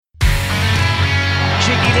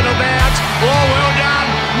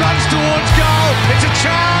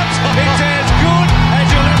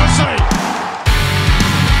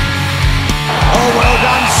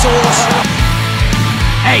Sauce.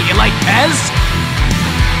 Hey, you like Pez?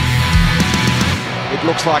 It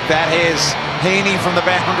looks like that. Here's Heaney from the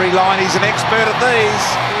boundary line. He's an expert at these.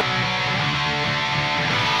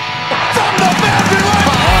 From the boundary line!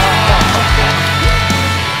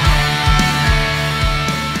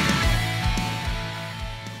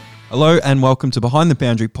 Hello and welcome to Behind the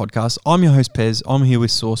Boundary podcast. I'm your host Pez. I'm here with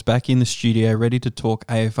Sauce back in the studio, ready to talk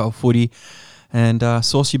AFL footy. And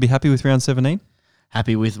Sauce, you'd be happy with round 17?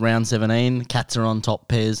 Happy with round 17. Cats are on top,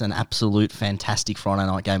 Pez. An absolute fantastic Friday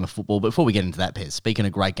night game of football. But before we get into that, Pez, speaking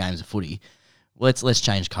of great games of footy, let's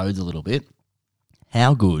change codes a little bit.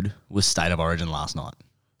 How good was State of Origin last night?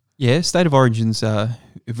 Yeah, State of Origin's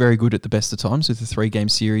very good at the best of times with the 3-game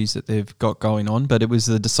series that they've got going on. But it was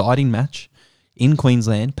the deciding match in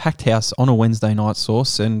Queensland, packed house on a Wednesday night,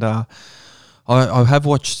 Sauce. And I have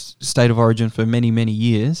watched State of Origin for many, many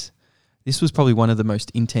years. This was probably one of the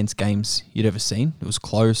most intense games you'd ever seen. It was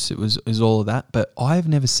close. It was all of that. But I've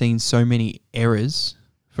never seen so many errors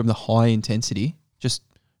from the high intensity. Just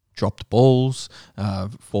dropped balls,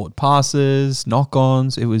 forward passes,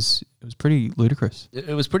 knock-ons. It was pretty ludicrous.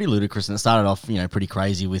 It was pretty ludicrous, and it started off, pretty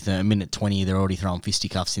crazy with a minute 20. They're already throwing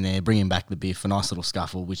fisticuffs in there, bringing back the biff, a nice little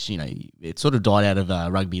scuffle, which, it sort of died out of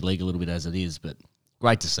rugby league a little bit as it is, but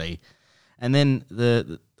great to see. And then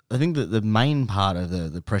I think that the main part of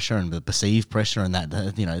the pressure and the perceived pressure and that,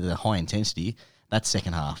 the high intensity, that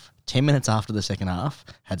second half. 10 minutes after the second half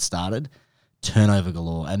had started, turnover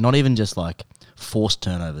galore. And not even just like forced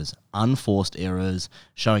turnovers, unforced errors,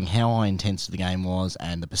 showing how high intense the game was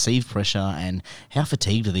and the perceived pressure and how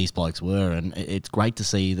fatigued these blokes were. And it's great to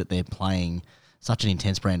see that they're playing such an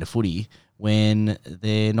intense brand of footy when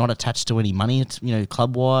they're not attached to any money,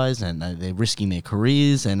 club-wise, and they're risking their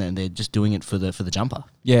careers, and they're just doing it for the jumper.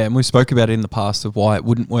 Yeah, and we spoke about it in the past of why it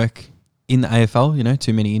wouldn't work in the AFL,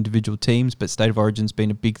 too many individual teams, but State of Origin's been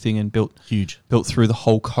a big thing and built through the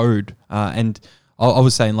whole code. And I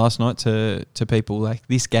was saying last night to people, like,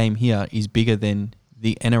 this game here is bigger than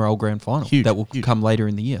the NRL Grand Final that will come later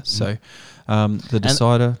in the year. So the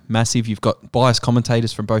decider, massive. You've got biased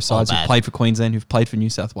commentators from both sides who've played for Queensland, who've played for New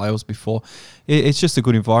South Wales before. It's just a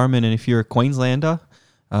good environment, and if you're a Queenslander,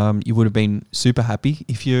 you would have been super happy.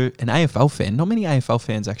 If you're an AFL fan, not many AFL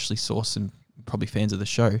fans actually Sauce, and probably fans of the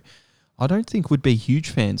show, I don't think would be huge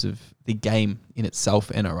fans of the game in itself,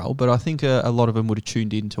 NRL, but I think a lot of them would have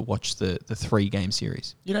tuned in to watch the 3-game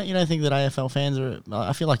series. You don't think that AFL fans are?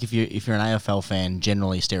 I feel like if you're an AFL fan,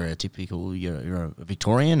 generally stereotypical, you're a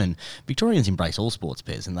Victorian, and Victorians embrace all sports,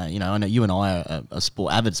 Pez, and they, I know you and I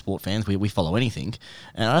are avid sport fans. We follow anything,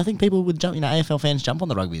 and I think people would jump. AFL fans jump on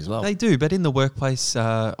the rugby as well. They do, but in the workplace,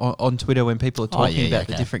 on Twitter, when people are talking about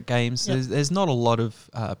the different games, there's not a lot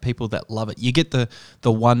of people that love it. You get the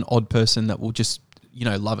one odd person that will just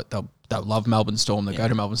love it. They'll love Melbourne Storm. They go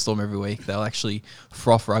to Melbourne Storm every week. They'll actually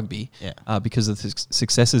froth rugby because of the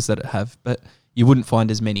successes that it have. But you wouldn't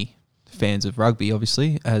find as many fans of rugby,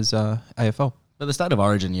 obviously, as AFL. But the State of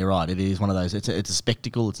Origin, you're right. It is one of those. It's a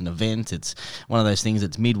spectacle. It's an event. It's one of those things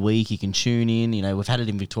that's midweek. You can tune in. We've had it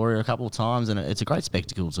in Victoria a couple of times, and it's a great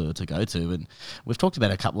spectacle to go to. And we've talked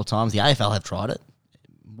about it a couple of times. The AFL have tried it.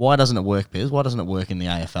 Why doesn't it work, Pez? Why doesn't it work in the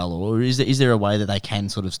AFL? Or is there a way that they can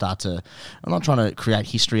sort of start to... I'm not trying to create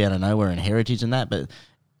history out of nowhere and heritage and that, but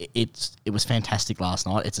it was fantastic last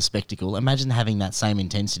night. It's a spectacle. Imagine having that same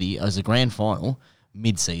intensity as a grand final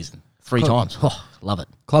mid-season. 3 times. Oh, love it.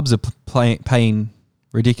 Clubs are paying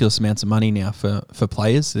ridiculous amounts of money now for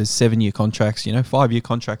players. There's 7-year contracts, 5-year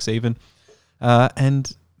contracts even.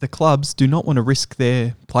 And the clubs do not want to risk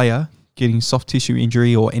their player getting soft tissue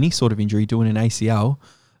injury or any sort of injury, doing an ACL,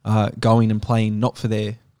 going and playing not for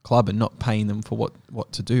their club and not paying them for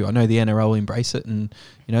what to do. I know the NRL embrace it, and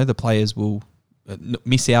the players will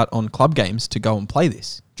miss out on club games to go and play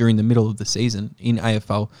this during the middle of the season. In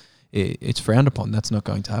AFL, it's frowned upon. That's not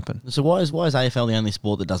going to happen. So why is AFL the only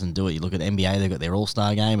sport that doesn't do it? You look at NBA, they've got their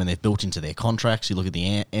All-Star game and they've built into their contracts. You look at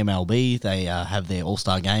the MLB, they have their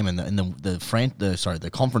All-Star game, and the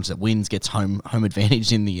conference that wins gets home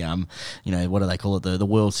advantage in the what do they call it, the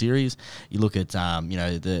World Series. You look at the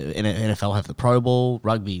NFL have the Pro Bowl,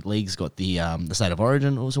 rugby league's got the State of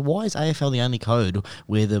Origin. So why is AFL the only code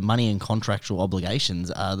where the money and contractual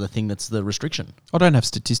obligations are the thing that's the restriction? I don't have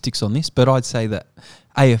statistics on this, but I'd say that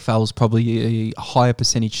AFL is probably a higher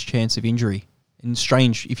percentage chance of injury And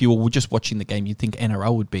strange, if you were just watching the game, you'd think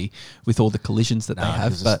NRL would be with all the collisions that they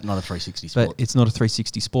have, but but not a 360 sport. But it's not a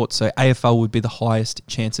 360 sport, so AFL would be the highest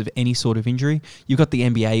chance of any sort of injury. You've got the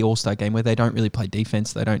NBA All-Star game where they don't really play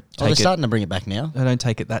defense. They don't. They're starting to bring it back now. They don't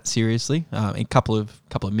take it that seriously. A couple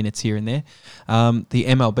of minutes here and there. The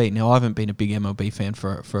MLB. Now I haven't been a big MLB fan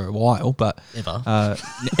for a while, but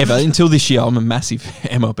ever until this year, I'm a massive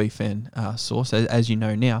MLB fan. Source, as you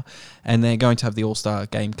know now, and they're going to have the All-Star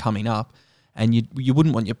game coming up. And you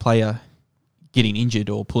wouldn't want your player getting injured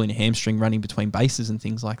or pulling a hamstring running between bases and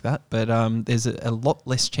things like that. But there's a lot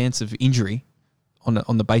less chance of injury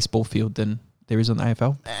on the baseball field than there is on the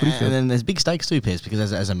AFL footy field. And then there's big stakes too, Pez,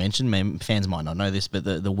 because as I mentioned, fans might not know this, but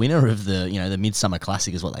the winner of the Midsummer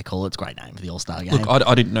Classic is what they call it. It's a great name for the All-Star game. Look,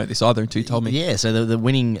 I didn't know this either until you told me. Yeah, so the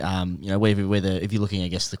winning, if you're looking, I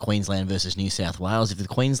guess, the Queensland versus New South Wales, if the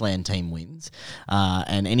Queensland team wins,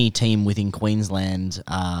 and any team within Queensland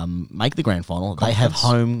make the grand final, they have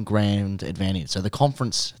home ground advantage. So the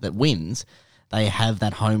conference that wins, they have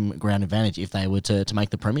that home ground advantage if they were to make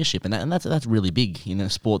the premiership, and that's really big in a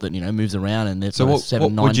sport that moves around, and it's a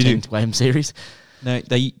 7, 9, 10 game series. No,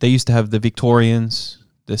 they used to have the Victorians,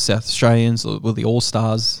 the South Australians, or the All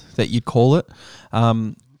Stars that you'd call it.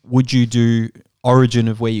 Would you do origin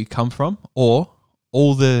of where you come from, or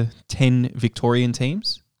all the 10 Victorian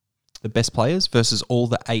teams, the best players, versus all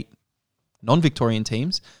the 8 non-Victorian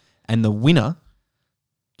teams, and the winner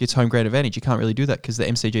gets home ground advantage? You can't really do that because the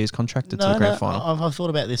MCG is contracted to the grand final. I've thought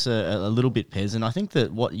about this a little bit, Pez, and I think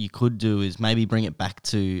that what you could do is maybe bring it back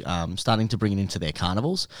to starting to bring it into their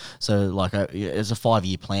carnivals. So like it's a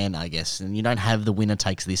 5-year plan, I guess, and you don't have the winner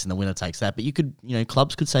takes this and the winner takes that, but you could,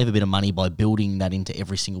 clubs could save a bit of money by building that into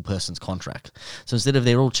every single person's contract. So instead of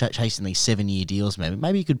they're all chasing these 7-year deals,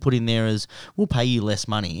 maybe you could put in there as, we'll pay you less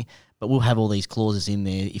money, but we'll have all these clauses in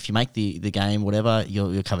there. If you make the game, whatever,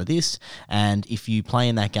 you'll cover this, and if you play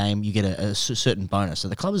in that game, you get a certain bonus. So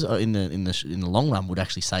the clubs in the long run would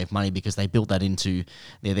actually save money because they built that into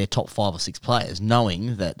their top 5 or 6 players,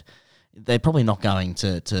 knowing that they're probably not going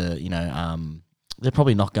they're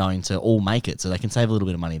probably not going to all make it, so they can save a little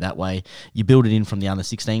bit of money that way. You build it in from the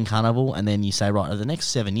under-16 carnival, and then you say, right, over the next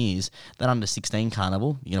 7 years, that under-16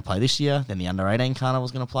 carnival, you're going to play this year, then the under-18 carnival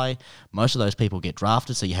is going to play. Most of those people get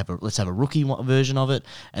drafted, so let's have a rookie version of it,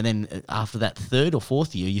 and then after that 3rd or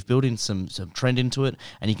 4th year, you've built in some trend into it,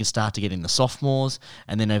 and you can start to get in the sophomores,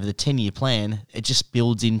 and then over the 10-year plan, it just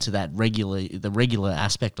builds into the regular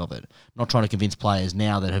aspect of it. Not trying to convince players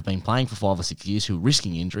now that have been playing for 5 or 6 years who are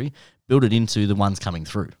risking injury, build it into the ones coming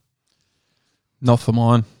through. Not for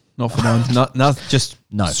mine. Just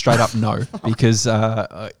no. Straight up no. Because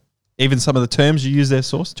even some of the terms you use there,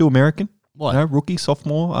 Source, too American. What? Rookie,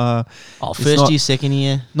 sophomore. First year, second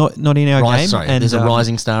year. Not in our game. Sorry, and there's a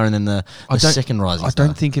rising star and then the second rising star. I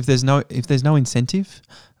don't think if there's no incentive,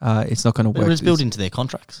 it's not going to work. It was built into their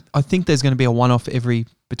contracts. I think there's going to be a one-off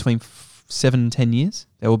between 7 and 10 years.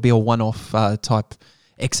 There will be a one-off type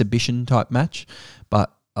exhibition type match,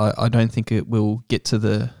 but I don't think it will get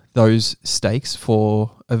to those stakes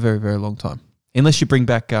for a very, very long time. Unless you bring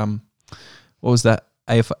back, what was that?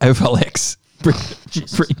 AFLX.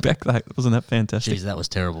 Bring back that. Wasn't that fantastic? Jeez, that was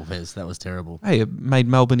terrible, Pez. That was terrible. Hey, it made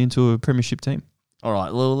Melbourne into a premiership team. All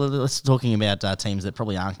right, well, let's talking about teams that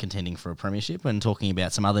probably aren't contending for a premiership and talking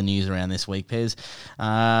about some other news around this week, Pez.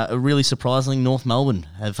 Really surprisingly, North Melbourne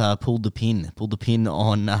have pulled the pin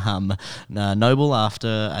on Noble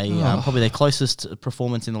after probably their closest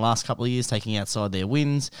performance in the last couple of years, taking outside their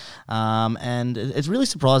wins. And it's really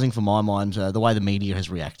surprising for my mind the way the media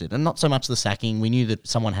has reacted, and not so much the sacking. We knew that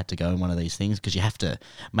someone had to go in one of these things because you have to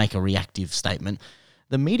make a reactive statement.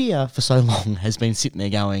 The media for so long has been sitting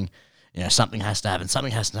there going, something has to happen,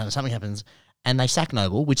 something happens, and they sack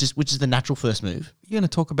Noble, which is the natural first move. You're going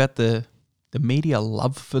to talk about the media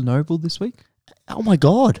love for Noble this week? Oh my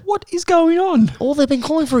God. What is going on? All they've been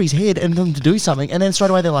calling for his head and them to do something, and then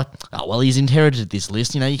straight away they're like, oh, well, he's inherited this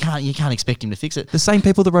list, you can't expect him to fix it. The same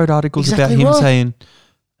people that wrote articles about him saying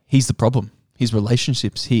he's the problem, his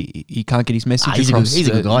relationships, he can't get his message across. He's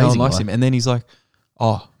a good guy. No one likes him. And then he's like,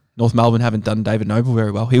 North Melbourne haven't done David Noble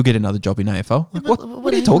very well. He'll get another job in AFL. Yeah,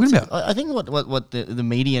 what are you talking about? I think what the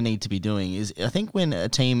media need to be doing is, I think when a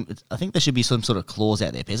team, I think there should be some sort of clause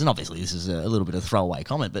out there, Pez, and obviously this is a little bit of a throwaway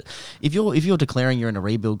comment, but if you're declaring you're in a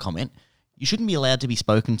rebuild comment, you shouldn't be allowed to be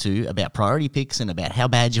spoken to about priority picks and about how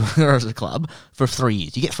bad you are as a club for 3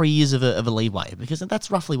 years. You get 3 years of a leeway because that's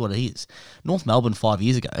roughly what it is. North Melbourne 5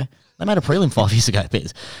 years ago, they made a prelim 5 years ago,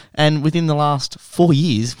 Pez. And within the last 4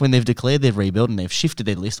 years, when they've declared their rebuild and they've shifted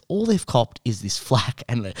their list, all they've copped is this flack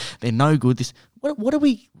and they're no good.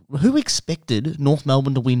 Who expected North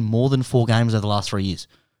Melbourne to win more than 4 games over the last 3 years?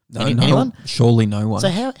 Anyone? Surely no one. So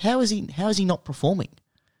how is he not performing?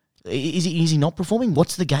 Is he not performing?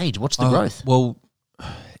 What's the gauge? What's the growth? Well,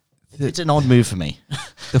 It's an odd move for me.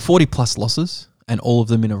 the 40-plus losses and all of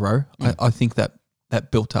them in a row, I think that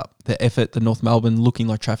built up the effort, the North Melbourne looking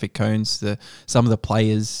like traffic cones, some of the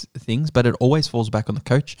players' things, but it always falls back on the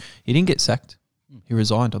coach. He didn't get sacked. He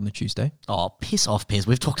resigned on the Tuesday. Oh, piss off, Pez.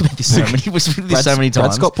 We've talked about this so many times.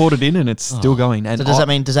 Brad Scott poured it in and it's still going. And so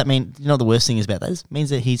does that mean, you know what the worst thing is about that? It means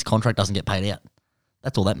that his contract doesn't get paid out.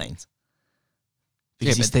 That's all that means.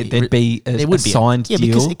 Yeah, but there'd be a signed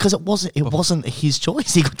deal. Because it wasn't his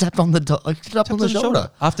choice. He got tapped on the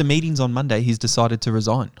shoulder. After meetings on Monday, he's decided to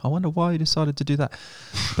resign. I wonder why he decided to do that.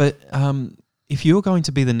 But if you're going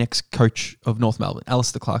to be the next coach of North Melbourne,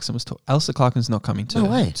 Alistair Clarkson was talking. Alistair Clarkson's not coming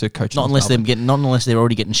to coach. Not unless they're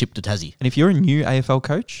already getting shipped to Tassie. And if you're a new AFL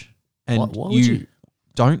coach and why you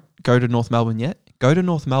don't go to North Melbourne yet, go to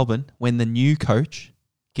North Melbourne when the new coach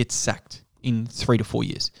gets sacked in 3 to 4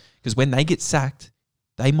 years. Because when they get sacked,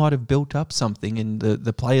 they might have built up something and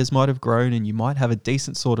the players might have grown and you might have a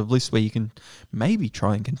decent sort of list where you can maybe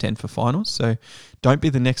try and contend for finals. So don't be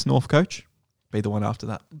the next North coach. Be the one after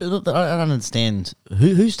that. But I don't understand.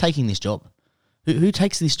 Who's taking this job? Who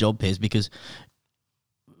takes this job, Pez? Because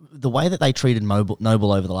the way that they treated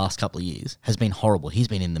Noble over the last couple of years has been horrible. He's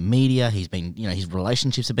been in the media. He's been, his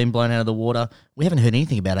relationships have been blown out of the water. We haven't heard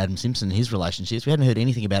anything about Adam Simpson and his relationships. We haven't heard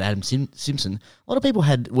anything about Adam Simpson. A lot of people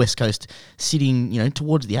had West Coast sitting,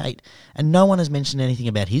 towards the 8, and no one has mentioned anything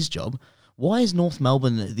about his job. Why is North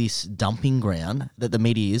Melbourne this dumping ground that the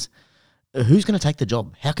media is? Who's going to take the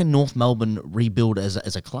job? How can North Melbourne rebuild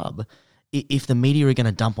as a club if the media are going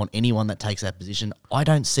to dump on anyone that takes that position? I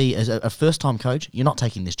don't see, as a first-time coach, you're not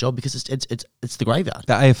taking this job because it's the graveyard.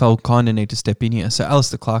 The AFL kind of need to step in here. So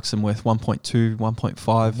Alistair Clarkson worth $1.2,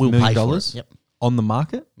 $1.5 million on the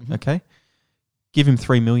market. Mm-hmm. Okay, give him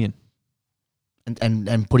 $3 million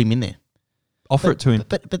and put him in there. Offer it to him.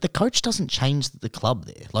 But the coach doesn't change the club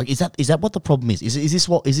there. Like, is that what the problem is? Is this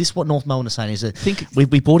what North Melbourne is saying? Is that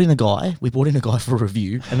we brought in a guy for a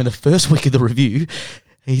review, and in the first week of the review,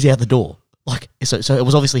 he's out the door. Like, so it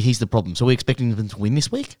was obviously he's the problem. So we're expecting them to win this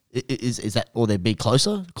week. Is that, or they'd be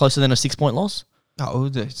closer than a 6-point loss? Oh,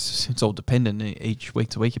 it's all dependent. Each week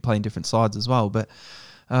to week, you're playing different sides as well. But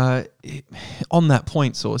on that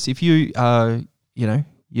point, Source, if you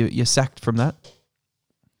you're sacked from that.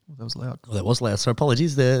 That was loud. Oh, that was loud. So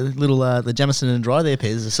apologies. The little the Jamison and Dry there,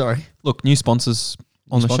 Pez. Sorry. Look, new sponsors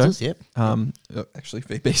on the show. Yep. Actually,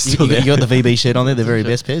 VB's still there. You got the VB shirt on there. The very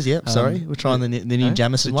best, Pez. Yep. Sorry, we're trying the new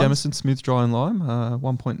Jamison. Jamison Smooth Dry and Lime,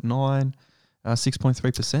 1.9,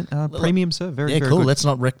 6.3%. Premium, sir. Very cool. Good. Let's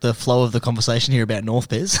not wreck the flow of the conversation here about North,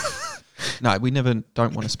 Pez. No, we don't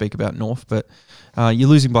want to speak about North, but you're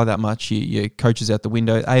losing by that much. Your coach is out the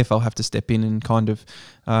window. AFL have to step in and kind of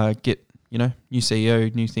get new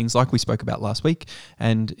CEO, new things like we spoke about last week.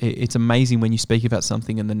 And it's amazing when you speak about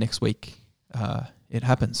something and the next week it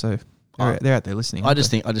happens. So they're out there listening. I just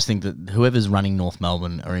think that whoever's running North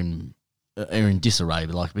Melbourne are in disarray.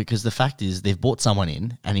 Because the fact is they've brought someone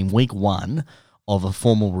in, and in week 1 of a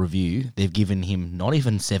formal review, they've given him not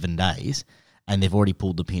even 7 days, and they've already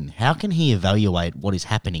pulled the pin. How can he evaluate what is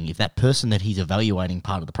happening if that person that he's evaluating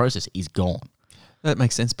part of the process is gone? That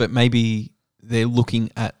makes sense, but maybe they're looking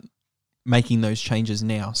at making those changes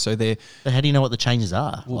now. So they're. But how do you know what the changes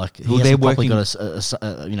are? He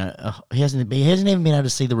hasn't even been able to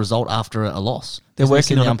see the result after a loss. They're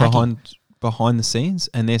working on it behind the scenes,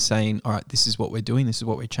 and they're saying, all right, this is what we're doing, this is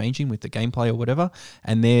what we're changing with the gameplay or whatever,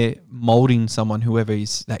 and they're moulding someone, whoever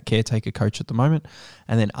is that caretaker coach at the moment.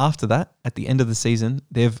 And then after that, at the end of the season,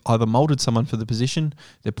 they've either moulded someone for the position,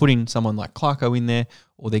 they're putting someone like Clarko in there,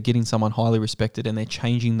 or they're getting someone highly respected, and they're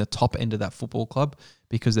changing the top end of that football club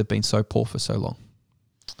because they've been so poor for so long.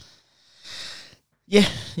 Yeah.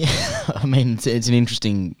 I mean, it's an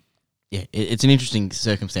interesting... Yeah, it's an interesting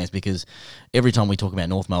circumstance because every time we talk about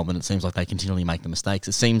North Melbourne, it seems like they continually make the mistakes.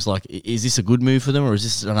 It seems like, is this a good move for them, or is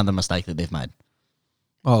this another mistake that they've made?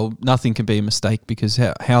 Oh, nothing can be a mistake because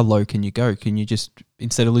how low can you go? Can you just,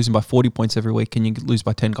 instead of losing by 40 points every week, can you lose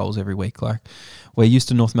by 10 goals every week? Like, we're used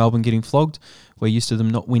to North Melbourne getting flogged. We're used to them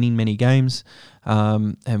not winning many games.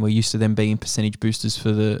 And we're used to them being percentage boosters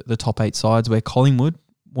for the top 8 sides, where Collingwood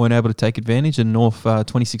weren't able to take advantage, and North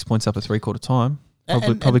 26 points up at three-quarter time.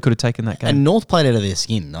 Probably could have taken that game. And North played out of their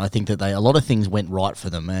skin. I think that a lot of things went right for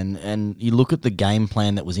them. And you look at the game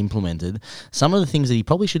plan that was implemented, some of the things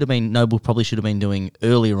that Noble probably should have been doing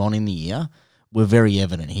earlier on in the year were very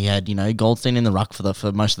evident. He had, Goldstein in the ruck for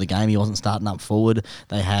most of the game. He wasn't starting up forward.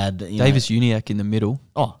 They had... Davis Uniacke in the middle.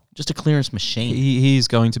 Oh, Just a clearance machine. He's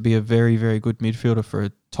going to be a very, very good midfielder for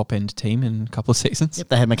a top-end team in a couple of seasons. Yep,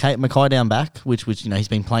 they had Mackay down back, which he's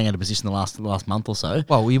been playing out of position the last month or so.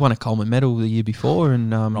 Well, he won a Coleman medal the year before,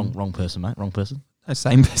 and Wrong person, mate. Wrong person.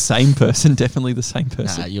 same person, definitely the same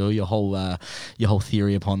person. Nah, your whole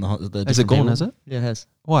theory upon the Has it different gone? people- Has it? Yeah, it has.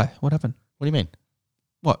 Why? What happened? What do you mean?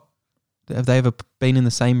 What? Have they ever been in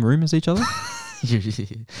the same room as each other?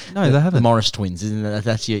 No, they The haven't. Morris twins, isn't it?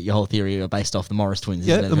 That's your whole theory based off the Morris twins.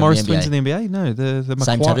 Yeah, isn't it, the from Morris NBA? twins in the NBA. No, the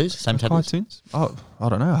Same Mackay- tattoos? Same Mackay tattoos? twins. Oh, I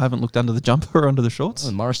don't know. I haven't looked under the jumper or under the shorts. Oh,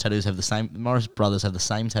 the Morris tattoos have the same. The Morris brothers have the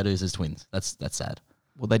same tattoos as twins. That's sad.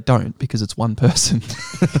 Well, they don't because it's one person.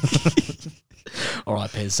 All right,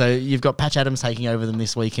 Pez. So you've got Patch Adams taking over them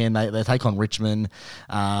this weekend. They take on Richmond.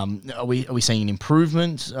 Are we seeing an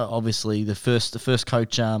improvement? Obviously, the first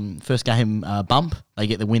coach first game bump. They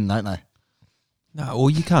get the win, don't they? No, well,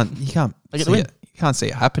 you can't They get the see win. it. You can't see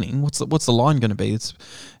it happening. What's the line going to be? It's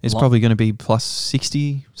Line- probably going to be plus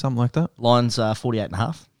 60, something like that. Lions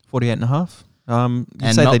 48.5. 48.5. You'd And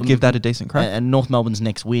say Melbourne- they'd give that a decent crack. And North Melbourne's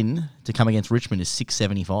next win to come against Richmond is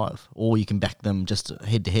 675, or you can back them just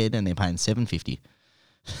head to head, and they're paying 750.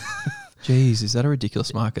 Jeez, is that a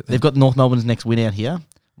ridiculous market? Then? They've got North Melbourne's next win out here.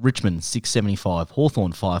 Richmond $6.75,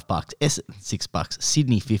 Hawthorn $5, Essendon $6,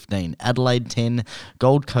 Sydney 15, Adelaide 10,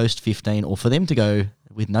 Gold Coast 15, or for them to go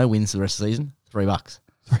with no wins the rest of the season, $3.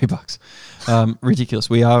 $3. Ridiculous.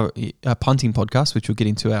 We are a punting podcast, which we'll get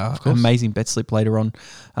into our amazing bet slip later on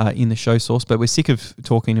in the show source. But we're sick of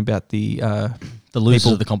talking about the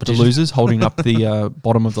losers of the competition. the losers holding up the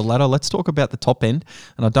bottom of the ladder. Let's talk about the top end.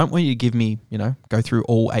 And I don't want you to give me, go through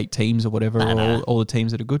all 8 teams or whatever, all the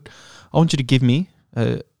teams that are good. I want you to give me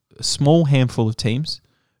a small handful of teams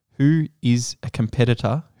who is a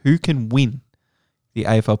competitor who can win the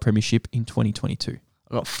AFL Premiership in 2022.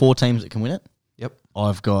 I've got 4 teams that can win it. Yep.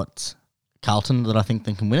 I've got Carlton that I think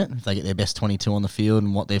they can win it. If they get their best 22 on the field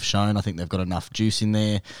and what they've shown, I think they've got enough juice in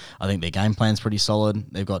there. I think their game plan's pretty solid.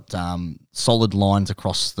 They've got solid lines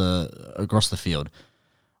across the field.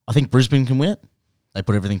 I think Brisbane can win it. They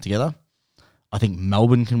put everything together. I think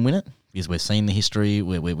Melbourne can win it because we've seen the history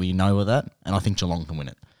where we know of that. And I think Geelong can win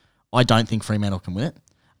it. I don't think Fremantle can win it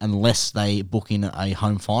unless they book in a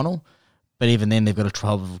home final. But even then, they've got to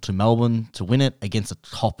travel to Melbourne to win it against a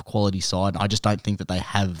top quality side. I just don't think that they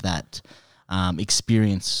have that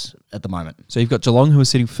experience at the moment. So you've got Geelong, who is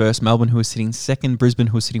sitting first, Melbourne, who is sitting second, Brisbane,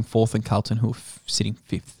 who is sitting fourth, and Carlton, who are sitting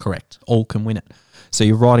fifth. Correct. All can win it. So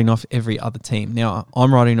you're writing off every other team. Now,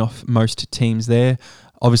 I'm writing off most teams there.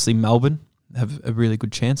 Obviously, Melbourne have a really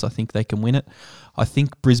good chance. I think they can win it. I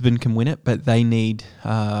think Brisbane can win it, but they need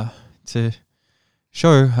to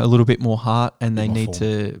show a little bit more heart, and they need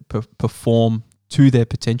to perform to their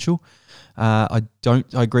potential. I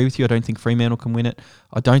agree with you. I don't think Fremantle can win it.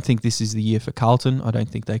 I don't think this is the year for Carlton. I don't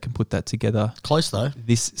think they can put that together Close though.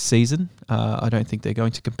 this season. I don't think they're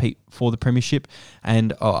going to compete for the premiership,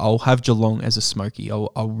 and I'll have Geelong as a smoky.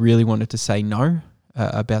 I really wanted to say no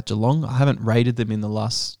about Geelong. I haven't rated them in the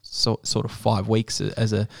last sort of 5 weeks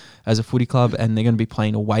as a footy club, and they're going to be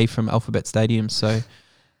playing away from Alphabet Stadium, so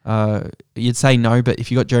you'd say no. But if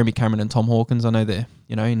you got Jeremy Cameron and Tom Hawkins, I know they're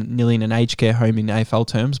nearly in an aged care home in AFL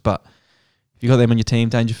terms, but if you got them on your team,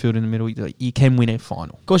 Dangerfield in the middle, you can win a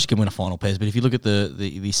final. Of course you can win a final, Pez, but if you look at the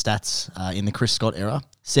stats in the Chris Scott era,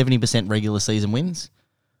 70% regular season wins,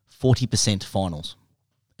 40% finals.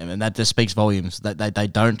 And that just speaks volumes. They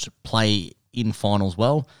don't play in finals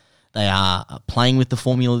well. They are playing with the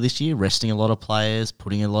formula this year, resting a lot of players,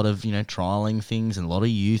 putting a lot of, trialling things and a lot of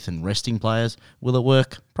youth and resting players. Will it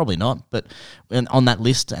work? Probably not. But on that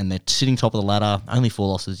list, and they're sitting top of the ladder, only 4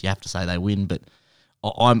 losses, you have to say they win, but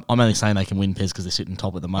I'm only saying they can win, Pez, because they're sitting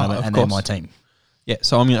top at the moment, and they're my team. Yeah,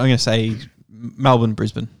 so I'm going to say Melbourne,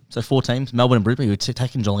 Brisbane. So 4 teams, Melbourne and Brisbane, you're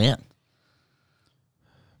taking Geelong out.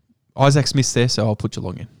 Isaac Smith's there, so I'll put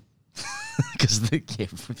Geelong in. Because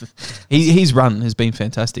his run has been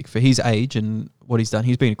fantastic for his age and what he's done.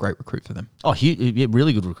 He's been a great recruit for them. Oh,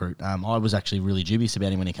 really good recruit. I was actually really dubious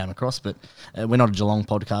about him when he came across, but we're not a Geelong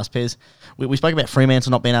podcast, Pez. We spoke about Fremantle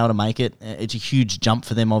not being able to make it. It's a huge jump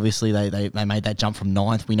for them, obviously. They made that jump from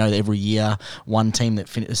 9th. We know that every year one team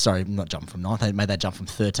that not jump from 9th, they made that jump from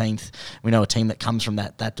 13th. We know a team that comes from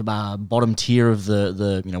that bottom tier of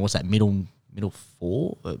the what's that, middle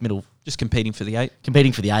 4? Just competing for the 8.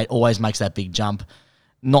 Competing for the 8 always makes that big jump.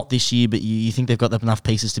 Not this year, but you think they've got enough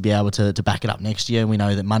pieces to be able to back it up next year. We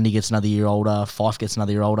know that Mundy gets another year older, Fife gets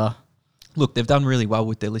another year older. Look, they've done really well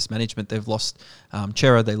with their list management. They've lost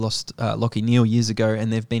Chera, they lost Lockie Neal years ago,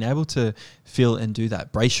 and they've been able to fill and do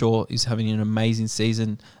that. Brayshaw is having an amazing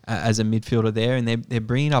season as a midfielder there, and they're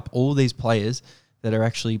bringing up all these players that are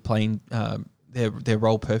actually playing their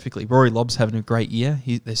role perfectly. Rory Lobb's having a great year.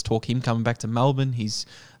 There's talk him coming back to Melbourne. He's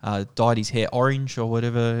dyed his hair orange or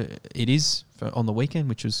whatever it is on the weekend,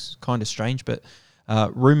 which was kind of strange. But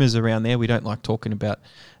rumours around there, we don't like talking about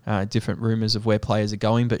different rumours of where players are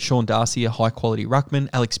going. But Sean Darcy, a high-quality ruckman.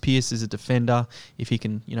 Alex Pearce is a defender. If he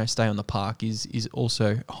can stay on the park, is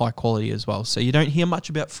also high quality as well. So you don't hear much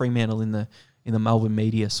about Fremantle in the Melbourne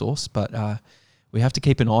media source, but we have to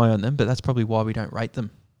keep an eye on them. But that's probably why we don't rate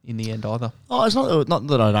them in the end either. Oh, it's not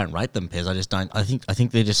that I don't rate them, Pez. I just don't. I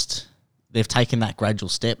think they've taken that gradual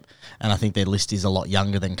step, and I think their list is a lot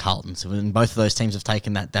younger than Carlton's. So when both of those teams have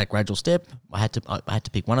taken that gradual step, I had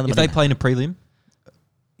to pick one of them. If they play in a prelim,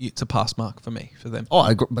 it's a pass mark for me, for them. Oh,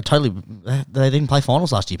 I agree, but totally. They didn't play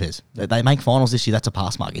finals last year, Pez. They make finals this year. That's a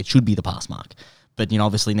pass mark. It should be the pass mark. But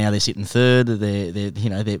obviously now they're sitting third.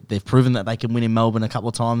 They've proven that they can win in Melbourne a couple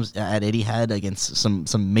of times at Etihad against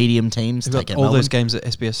some medium teams. All those games at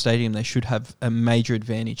SBS Stadium, they should have a major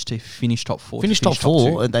advantage to finish top four. Finish top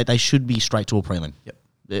four. They should be straight to a prelim. Yep.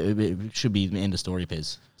 It should be the end of story,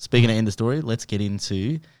 Pez. Speaking of end of story, let's get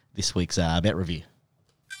into this week's bet review.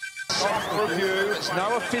 Soft review. It's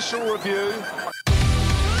no official review.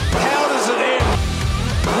 How does it end?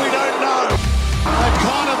 We don't know. They've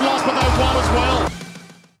kind of lost, but they've won as well.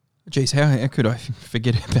 Geez, how could I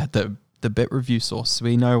forget about the bet review source?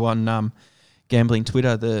 We know on gambling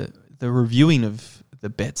Twitter, the reviewing of the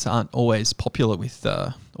bets aren't always popular with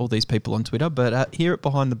all these people on Twitter. But here at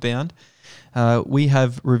Behind the Bound, we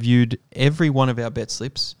have reviewed every one of our bet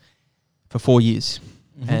slips for 4 years.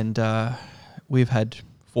 Mm-hmm. And we've had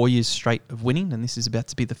 4 years straight of winning, and this is about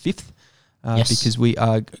to be the fifth. Yes. Because we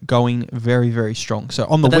are going very, very strong. So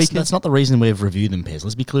on the weekend, that's not the reason we've reviewed them, Pez.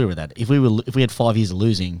 Let's be clear with that. If we had 5 years of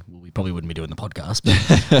losing, we probably wouldn't be doing the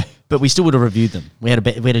podcast. But we still would have reviewed them.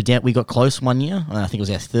 We got close 1 year. I think it was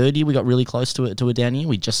our third year. We got really close to a down year.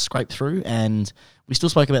 We just scraped through, and we still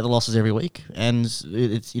spoke about the losses every week. And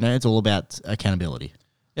it's all about accountability.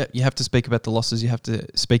 Yeah, you have to speak about the losses. You have to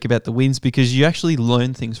speak about the wins because you actually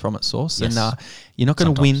learn things from it, Source. Yes. And you're not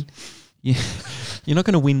going to win. You're not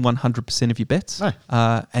going to win 100% of your bets. No.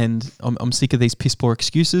 And I'm sick of these piss poor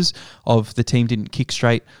excuses of the team didn't kick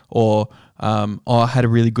straight or I had a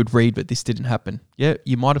really good read, but this didn't happen. Yeah,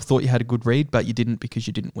 you might have thought you had a good read, but you didn't because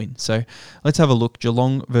you didn't win. So let's have a look.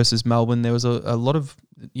 Geelong versus Melbourne. There was a lot of,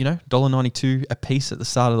 $1.92 a piece at the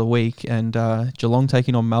start of the week, and Geelong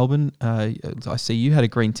taking on Melbourne. I see you had a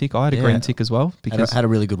green tick. I had a green tick as well. Because had a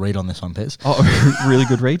really good read on this one, Pez. Oh, really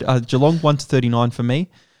good read. Geelong 1-39 for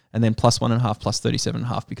me. And then plus 1.5, plus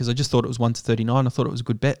 37.5, because I just thought it was 1-39. I thought it was a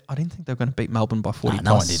good bet. I didn't think they were going to beat Melbourne by 40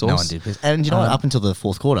 No one did. And up until the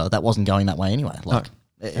fourth quarter, that wasn't going that way anyway.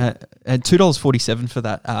 And $2.47 for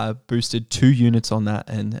that boosted 2 units on that,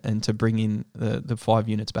 and to bring in the 5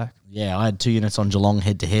 units back. Yeah, I had 2 units on Geelong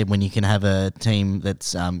head-to-head. When you can have a team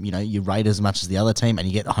that's, you rate as much as the other team and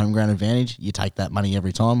you get a home ground advantage, you take that money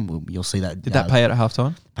every time. You'll see that. Did that pay out at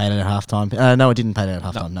halftime? Paid it at halftime. No, it didn't pay it at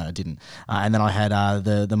halftime. No, it didn't. And then I had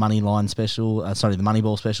the money line special. The money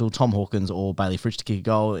ball special. Tom Hawkins or Bailey Fritsch to kick a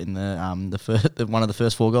goal in one of the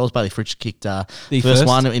first 4 goals. Bailey Fritsch kicked the first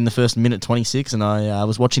one in the first minute 26, and I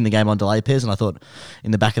was watching the game on delay, Pez, and I thought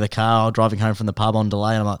in the back of the car driving home from the pub on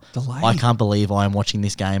delay, and I'm like, delay? I can't believe I am watching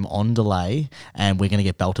this game on delay, and we're going to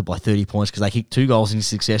get belted by 30 points because they kicked 2 goals in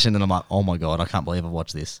succession, and I'm like, oh my god, I can't believe I've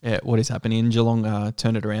watched this. Yeah, what is happening? Geelong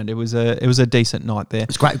turned it around. It was a decent night there.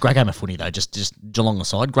 It's great game of footy though. Just Geelong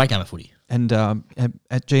aside, great game of footy. And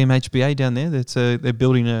at GMHBA down there, they're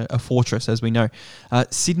building a fortress, as we know.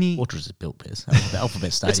 Sydney fortress is built, Pez. The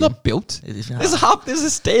Alphabet Stadium. It's not built. There's a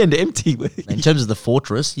stand empty. In terms of the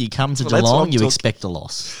fortress, you come to Geelong, you expect a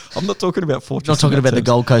loss. I'm not talking about fortress. Not talking about the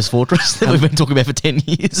Gold Coast fortress that we've been talking about for 10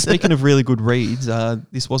 years. Speaking of really good reads,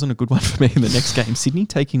 this wasn't a good one for me in the next game. Sydney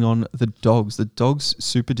taking on the Dogs. The Dogs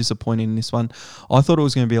super disappointing in this one. I thought it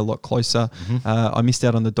was going to be a lot closer. Mm-hmm. I missed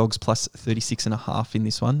out on the Dogs plus 36.5 in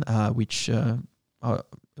this one, which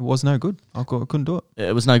it was no good. I couldn't do it.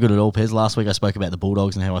 It was no good at all, Pez. Last week I spoke about the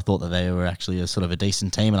Bulldogs and how I thought that they were actually a sort of a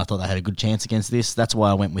decent team, and I thought they had a good chance against this. That's why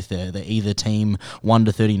I went with the either team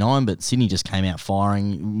 1-39, but Sydney just came out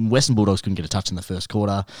firing. Western Bulldogs couldn't get a touch in the first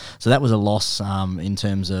quarter, so that was a loss in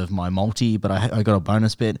terms of my multi, but I got a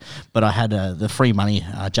bonus bet. But I had the free money,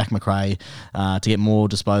 Jack Macrae, to get more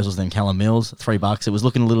disposals than Callum Mills, $3. It was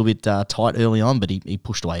looking a little bit tight early on, but he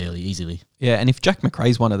pushed away early easily. Yeah, and if Jack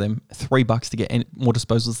Macrae's one of them, $3 to get more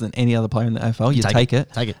disposals disposals than any other player in the AFL. You take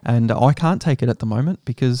it. Take it. And I can't take it at the moment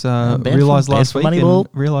because banned realised from- last banned week from and Moneyball.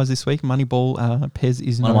 realised this week, Moneyball, Pez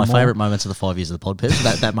is One no of my more. favourite moments of the 5 years of the pod,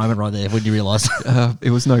 Pez. that moment right there when you realise.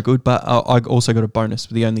 It was no good, but I also got a bonus.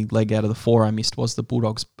 The only leg out of the 4 I missed was the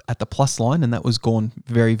Bulldogs at the plus line, and that was gone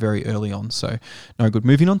very, very early on. So no good.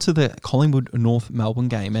 Moving on to the Collingwood North Melbourne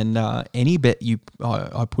game, and any bet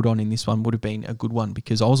I put on in this one would have been a good one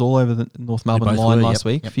because I was all over the North Melbourne both line were, last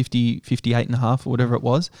yep, week, yep. 58 and a half or whatever it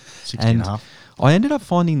was. 60 and a half. I ended up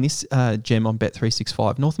finding this gem on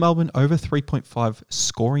Bet365. North Melbourne over 3.5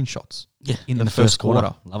 scoring shots in the first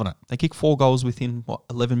quarter. Loving it. They kicked 4 goals within,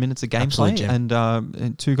 11 minutes of Absolute gameplay gem.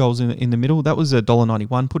 and 2 goals in the middle. That was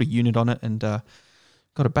 $1.91. Put a unit on it and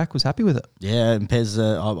got it back, was happy with it. Yeah, and Pez,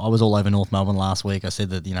 I was all over North Melbourne last week. I said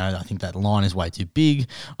that, I think that line is way too big.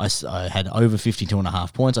 I had over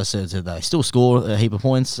 52.5 points. I said they still score a heap of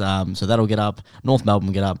points, so that'll get up. North Melbourne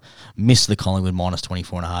will get up. Missed the Collingwood minus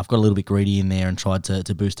 24.5. Got a little bit greedy in there and tried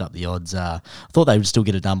to boost up the odds. Thought they would still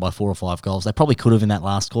get it done by 4 or 5 goals. They probably could have in that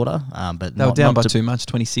last quarter, but They were down by too much,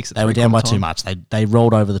 26 at They were down by three-quarter too time. much. They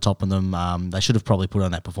rolled over the top of them. They should have probably put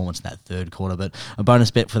on that performance in that third quarter. But a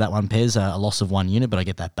bonus bet for that one, Pez, a loss of 1 unit, but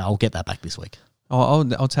I'll get that back this week.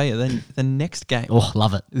 I'll tell you, then the next game. Oh,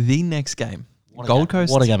 love it. The next game. What a Gold game.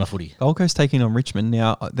 Coast. What a game of footy. Gold Coast taking on Richmond.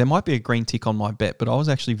 Now, there might be a green tick on my bet, but I was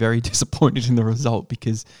actually very disappointed in the result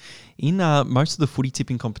because in most of the footy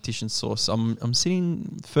tipping competition source, I'm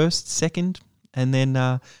sitting first, second, and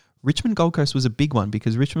then Richmond Gold Coast was a big one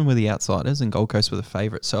because Richmond were the outsiders and Gold Coast were the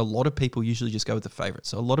favourites. So a lot of people usually just go with the favourites.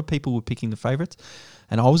 So a lot of people were picking the favourites,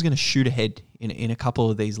 and I was going to shoot ahead in a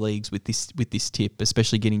couple of these leagues with this tip,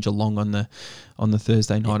 especially getting Geelong on the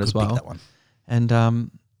Thursday night as Good pick, well. that one.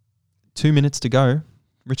 And 2 minutes to go,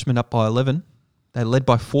 Richmond up by 11. They led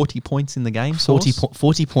by 40 points in the game.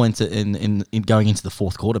 40 points in going into the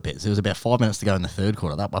fourth quarter, Pez. There was about 5 minutes to go in the third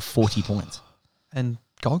quarter. That by 40 points. And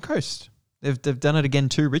Gold Coast. They've done it again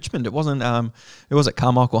to Richmond. It wasn't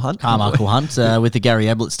Carmichael Hunt. Carmichael Hunt with the Gary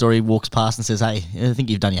Ablett story walks past and says, "Hey, I think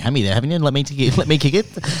you've done your hammy there, haven't you? Let me kick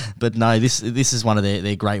it." But no, this is one of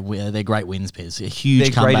their great wins, Pez. A huge Their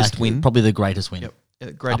comeback, greatest win. Probably the greatest win.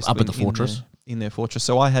 Yep. Greatest up win at the Fortress. in their Fortress.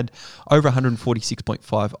 So I had over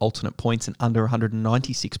 146.5 alternate points and under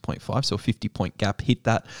 196.5, so a 50-point gap, hit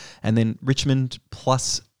that. And then Richmond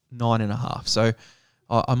plus 9.5. So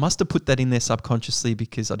I must have put that in there subconsciously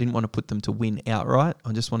because I didn't want to put them to win outright.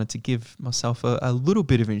 I just wanted to give myself a little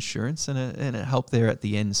bit of insurance and it helped there at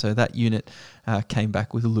the end. So that unit came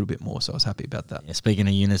back with a little bit more, so I was happy about that. Yeah, speaking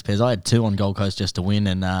of units, Pez, I had 2 on Gold Coast just to win,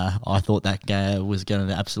 and I thought that was going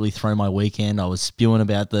to absolutely throw my weekend. I was spewing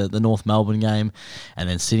about the North Melbourne game, and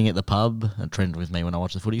then sitting at the pub, a trend with me when I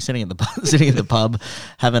watch the footy, sitting at the pub,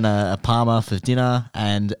 having a Palmer for dinner,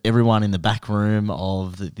 and everyone in the back room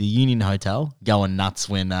of the Union Hotel going nuts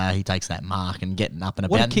when he takes that mark and getting up and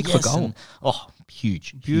about. What a kick for goal. And,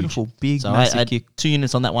 huge. Beautiful, huge. big, so massive I had kick. 2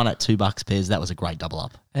 units on that one at $2, Pez. That was a great double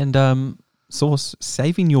up. And Source,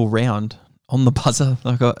 saving your round on the buzzer,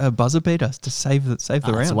 like a buzzer beater to save the That's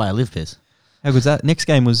round. the way I live, Pez. How good's that? Next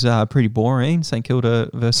game was pretty boring, St Kilda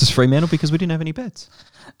versus Fremantle, because we didn't have any bets.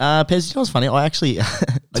 Pez, you know what's funny? I actually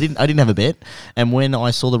I didn't have a bet, and when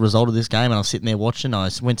I saw the result of this game and I was sitting there watching, I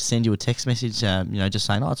went to send you a text message, just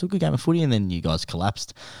saying, "Oh, it's a good game of footy," and then you guys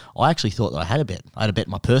collapsed. I actually thought that I had a bet. I had a bet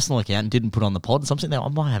in my personal account and didn't put on the pod. So I'm sitting there,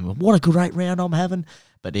 I'm having what a great round I'm having.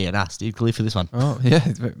 But yeah, Steve clear for this one. Oh yeah,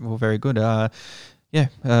 well, very good.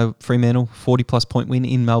 Fremantle 40+ point win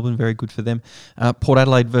in Melbourne, very good for them. Port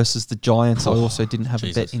Adelaide versus the Giants. I also didn't have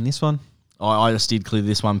a bet in this one. I just did clear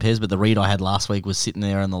this one, Pez, but the read I had last week was sitting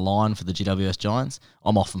there on the line for the GWS Giants.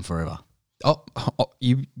 I'm off them forever. Oh,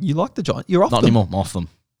 you like the Giants? You're off Not them anymore. I'm off them.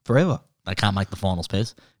 forever. They can't make the finals,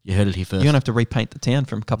 Pez. You heard it here first. You're gonna have to repaint the town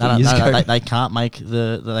from a couple of years ago. They can't make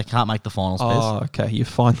the finals, Pez. Oh, okay. You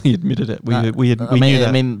finally admitted it. We knew that.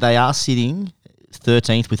 I mean, they are sitting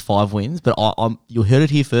 13th with 5 wins, but you heard it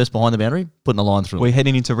here first behind the boundary, putting a line through We're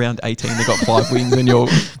heading into round 18. They got 5 wins, and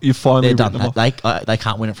you finally They're done. written them off. They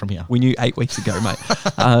can't win it from here. We knew 8 weeks ago, mate.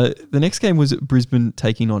 The next game was Brisbane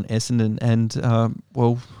taking on Essendon, and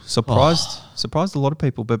surprised a lot of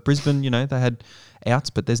people. But Brisbane, they had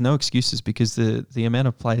outs, but there's no excuses because the amount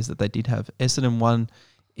of players that they did have. Essendon won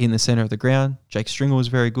in the centre of the ground. Jake Stringer was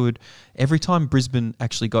very good. Every time Brisbane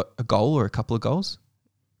actually got a goal or a couple of goals,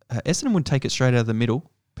 Essendon would take it straight out of the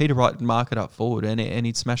middle. Peter Wright would mark it up forward and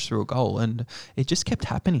he'd smash through a goal. And it just kept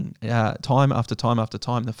happening time after time after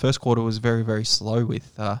time. The first quarter was very, very slow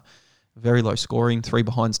with very low scoring, 3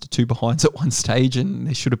 behinds to 2 behinds at one stage, and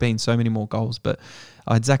there should have been so many more goals. But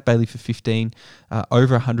I had Zach Bailey for 15,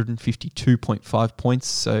 over 152.5 points,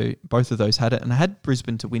 so both of those had it. And I had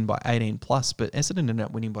Brisbane to win by 18 plus, but Essendon ended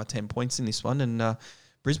up winning by 10 points in this one, and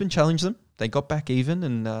Brisbane challenged them. They got back even,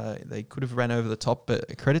 and they could have ran over the top,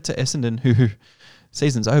 but credit to Essendon, who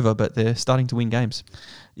season's over, but they're starting to win games.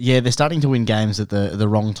 Yeah, they're starting to win games at the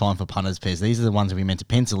wrong time for punters, Pez. These are the ones that we meant to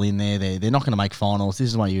pencil in there. They're not going to make finals. This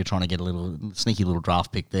is why you're trying to get a little sneaky little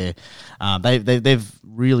draft pick there. They've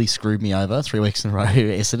really screwed me over 3 weeks in a row,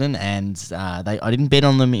 Essendon, and I didn't bet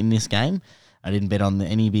on them in this game. I didn't bet on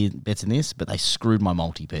any bets in this, but they screwed my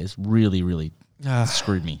multi, Pez. Really, really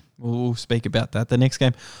screwed me. We'll speak about that. The next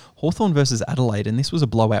game, Hawthorn versus Adelaide, and this was a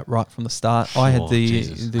blowout right from the start. I had the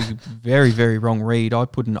very, very wrong read. I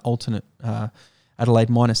put an alternate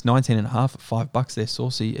Adelaide minus 19.5 at $5 there,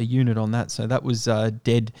 Saucy, a unit on that. So that was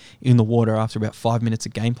dead in the water after about 5 minutes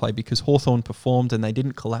of gameplay because Hawthorn performed and they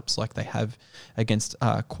didn't collapse like they have against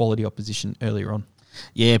quality opposition earlier on.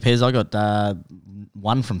 Yeah, Pez, I got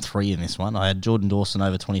 1 from 3 in this one. I had Jordan Dawson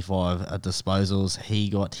over 25 at disposals. He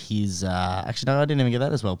got his... actually, no, I didn't even get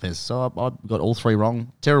that as well, Pez. So I got all 3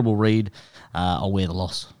 wrong. Terrible read. I'll wear the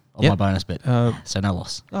loss on my bonus bet. So no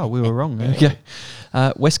loss. Oh, we were wrong. Okay.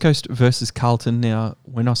 West Coast versus Carlton. Now,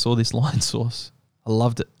 when I saw this line source, I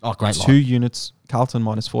loved it. Oh, great 2 line. units, Carlton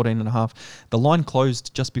minus 14.5. The line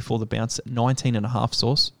closed just before the bounce at 19.5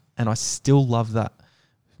 source, and I still love that.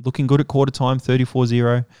 Looking good at quarter time,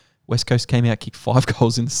 34-0. West Coast came out, kicked 5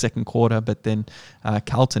 goals in the second quarter, but then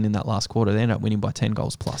Carlton in that last quarter, they ended up winning by 10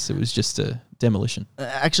 goals plus. It was just a demolition.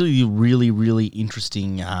 Actually, really, really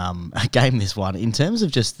interesting game, this one. In terms of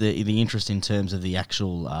just the interest in terms of the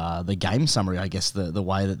actual the game summary, I guess, the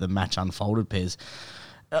way that the match unfolded, Pez.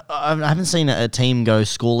 I haven't seen a team go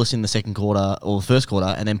scoreless in the second quarter or the first quarter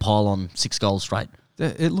and then pile on 6 goals straight.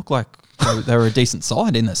 It looked like they were a decent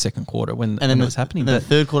side in that second quarter when it was happening. And then the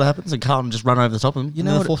third quarter happens and Carlton just run over the top of them. You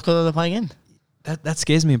know, the fourth quarter they play again. That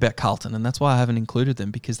scares me about Carlton, and that's why I haven't included them,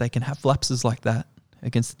 because they can have lapses like that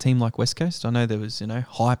against a team like West Coast. I know there was,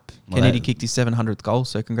 hype. Kennedy kicked his 700th goal,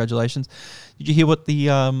 so congratulations. Did you hear what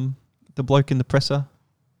the bloke in the presser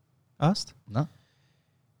asked? No.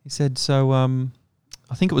 He said, so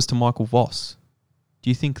I think it was to Michael Voss. Do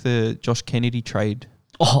you think the Josh Kennedy trade...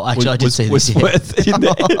 Oh, actually, I did see this. Was worth it in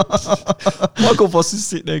there. Michael Voss is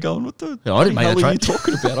sitting there going, "What the I didn't make hell that are you trade.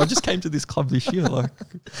 talking about? I just came to this club this year." Like,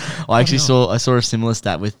 I actually saw a similar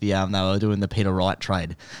stat with the they were doing the Peter Wright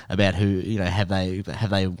trade about who have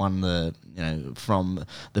they won the from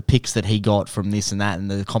the picks that he got from this and that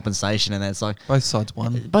and the compensation, and it's like both sides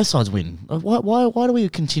won. Both sides win. Why do we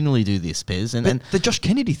continually do this, Pez? And the Josh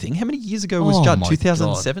Kennedy thing. How many years ago was Judd?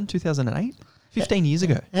 2007, 2008. 15 years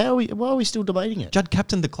ago. Why are we still debating it? Judd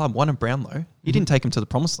captained the club, won a Brownlow. He didn't take him to the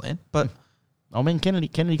promised land, but... I mean,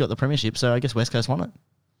 Kennedy got the premiership, so I guess West Coast won it.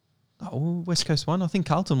 Oh, West Coast won. I think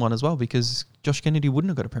Carlton won as well, because Josh Kennedy wouldn't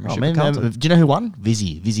have got a premiership. Do you know who won?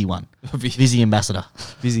 Vizzy won. Vizzy Ambassador.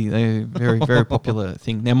 Vizzy, they're very, very popular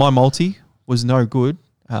thing. Now, my multi was no good,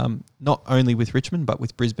 not only with Richmond, but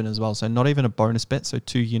with Brisbane as well. So not even a bonus bet, so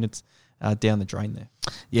 2 units down the drain there.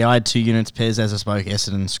 Yeah, I had 2 units, Pez, as I spoke.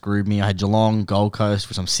 Essendon screwed me. I had Geelong, Gold Coast,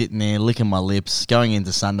 which I'm sitting there licking my lips, going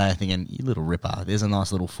into Sunday thinking, you little ripper, there's a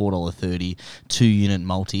nice little $4.30 2-unit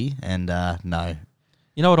multi, and no.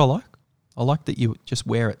 You know what I like? I like that you just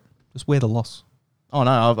wear it. Just wear the loss. Oh,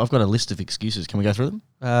 no, I've got a list of excuses. Can we go through them?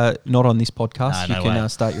 Not on this podcast. No you can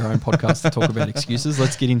start your own podcast to talk about excuses.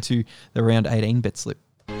 Let's get into the round 18 bet slip.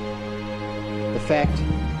 The fact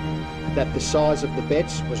that the size of the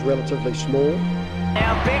bets was relatively small.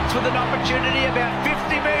 Now Bex with an opportunity about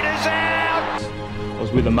 50 metres out. I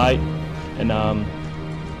was with a mate and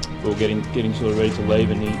we were getting sort of ready to leave,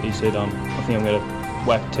 and he said, I think I'm going to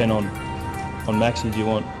whack 10 on Maxi. Do you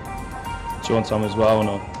want some as well? And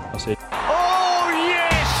I said, oh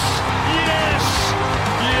yes, yes,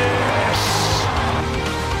 yes.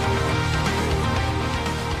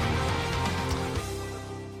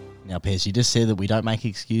 Now, Pez, you just said that we don't make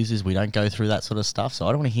excuses, we don't go through that sort of stuff, so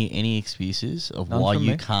I don't want to hear any excuses of why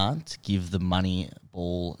you can't give the money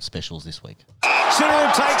ball specials this week.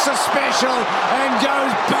 Cyril takes a special and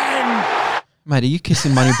goes bang. Mate, are you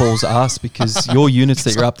kissing Moneyball's ass because your units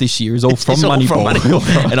that you're up this year is all from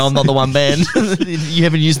Moneyball? And I'm not the one banned. You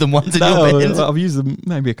haven't used them once in your bans. I've used them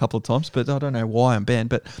maybe a couple of times, but I don't know why I'm banned.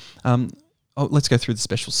 But let's go through the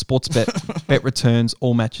special. Sports bet returns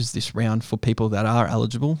all matches this round for people that are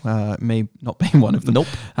eligible. Me not being one of them. Nope.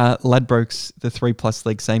 Ladbrokes, the 3+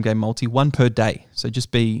 leg same game multi, 1 per day. So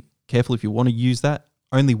just be careful if you want to use that.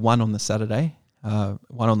 Only 1 on the Saturday.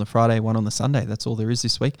 one on the Friday, one on the Sunday. That's all there is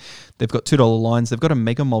this week. They've got $2 lines. They've got a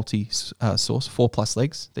mega multi source, 4+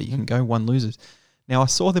 legs that you can go, one loses. Now, I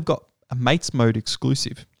saw they've got a mates mode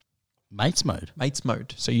exclusive. Mates mode? Mates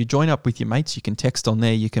mode. So you join up with your mates, you can text on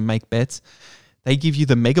there, you can make bets. They give you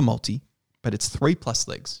the mega multi, but it's 3+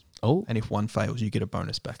 legs. Oh. And if one fails, you get a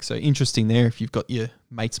bonus back. So interesting there if you've got your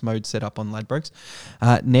mates mode set up on Ladbrokes.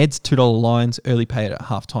 Ned's $2 lines, early pay at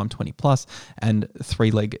halftime 20+, and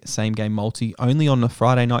 3-leg same game multi only on the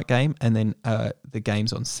Friday night game, and then the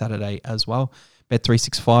games on Saturday as well.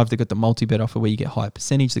 Bet365, they've got the multi-bet offer where you get higher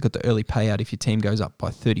percentage. They've got the early payout if your team goes up by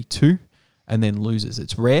 32 and then loses.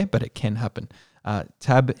 It's rare, but it can happen.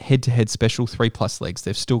 Tab head-to-head special, 3+ legs.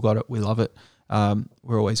 They've still got it. We love it.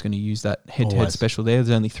 We're always going to use that head-to-head special there.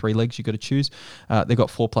 There's only 3 legs you've got to choose. They've got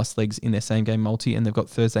 4+ legs in their same-game multi, and they've got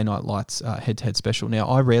Thursday Night Lights head-to-head special. Now,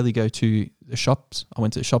 I rarely go to the shops. I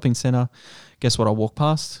went to the shopping centre. Guess what I walked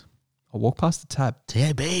past? I walked past the Tab.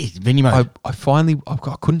 TAB, venue mode. I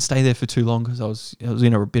couldn't stay there for too long because I was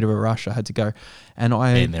in a bit of a rush. I had to go. And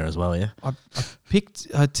I in there as well, yeah. I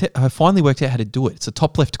finally worked out how to do it. It's a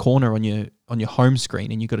top left corner on your home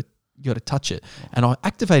screen, and you got to touch it. And I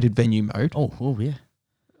activated venue mode. Oh yeah.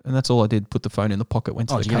 And that's all I did. Put the phone in the pocket, went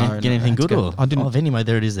to the did car. Get anything good? Or? I didn't. Oh, venue mode,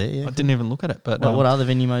 there it is there, yeah. I didn't even look at it. But what other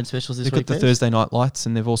venue mode specials this week? They've got the Thursday Night Lights,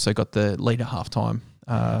 and they've also got the leader halftime.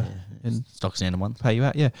 And stock standard ones. Pay you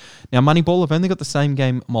out, yeah. Now, Moneyball, I've only got the same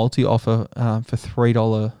game multi offer for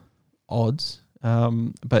 $3 odds,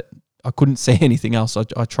 but I couldn't see anything else.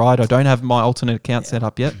 I tried. I don't have my alternate account set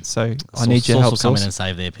up yet, so I need your help. Come in and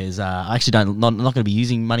save there, Pez. I actually not going to be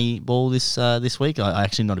using Moneyball this week. I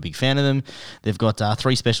actually not a big fan of them. They've got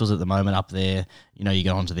 3 specials at the moment up there. You know, you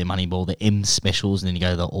go onto their Moneyball, the M specials, and then you go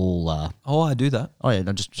to the all. I do that. Oh yeah,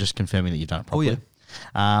 no, just confirming that you've done it properly.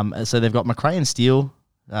 Oh yeah. So they've got McRae and Steele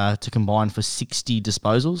to combine for 60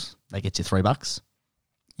 disposals. That gets you $3.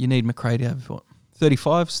 You need McRae to have what?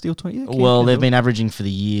 35, Steele 20? Yeah, well, they've been averaging for the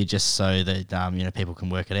year just so that people can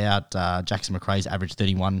work it out. Jackson McRae's averaged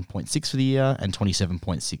 31.6 for the year and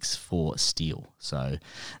 27.6 for Steele. So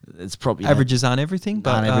it's probably averages aren't everything,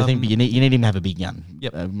 but you need him to have a big gun.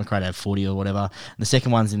 Yep. McRae to have 40 or whatever. And the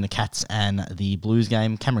second one's in the Cats and the Blues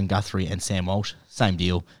game. Cameron Guthrie and Sam Walsh, same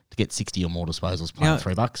deal, to get 60 or more disposals, paying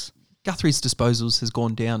 $3. Guthrie's disposals has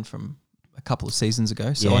gone down from a couple of seasons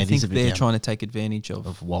ago, so I think they're trying to take advantage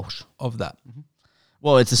of Walsh of that. Mm-hmm.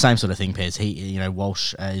 Well, it's the same sort of thing, Pez.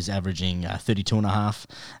 Walsh is averaging 32.5,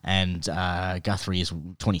 and Guthrie is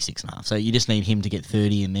 26.5. So you just need him to get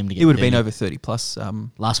 30 and them to get. He would 30. have been over 30 plus.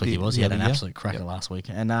 Last week he was. He had an absolute cracker last week.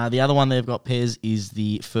 And the other one they've got, Pez, is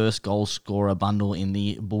the first goal scorer bundle in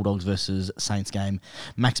the Bulldogs versus Saints game.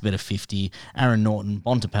 Max bet of 50. Aaron Norton,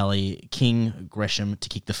 Bontempelli, King, Gresham to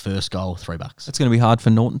kick the first goal, $3. It's going to be hard for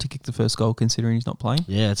Norton to kick the first goal considering he's not playing.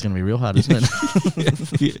 Yeah, it's going to be real hard, isn't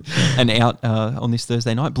it? And out on this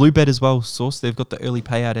Thursday night. Blue Bet as well, Source. They've got the early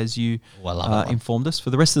payout as you informed us for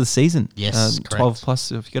the rest of the season. Yes, 12 plus.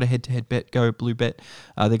 So if you've got a head-to-head bet, go Blue Bet.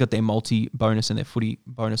 They've got their multi-bonus and their footy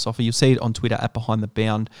bonus offer. You'll see it on Twitter at Behind the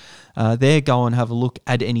Bound. There, go and have a look.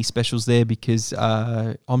 Add any specials there because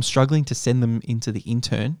I'm struggling to send them into the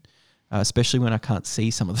intern. Especially when I can't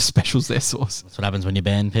see some of the specials there, Source. That's what happens when you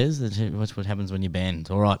ban, Pez. That's what happens when you ban.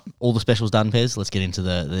 All right, all the specials done, Pez. Let's get into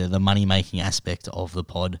the money-making aspect of the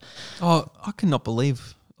pod. Oh, I cannot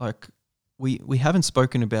believe, we haven't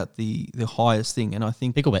spoken about the highest thing, and I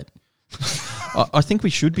think... Pickle bet. I think we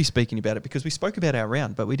should be speaking about it because we spoke about our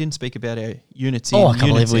round, but we didn't speak about our units I in,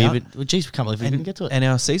 can't units believe out. we can't believe we didn't get to it. And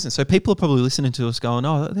our season. So people are probably listening to us going,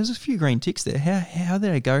 oh, there's a few green ticks there. How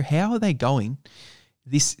did they go? How are they going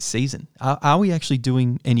this season? Are we actually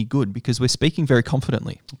doing any good? Because we're speaking very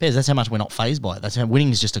confidently. Bez, that's how much we're not fazed by it. That's how winning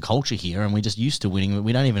is just a culture here, and we're just used to winning.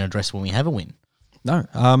 We don't even address when we have a win. No.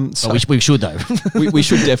 So we should, though. we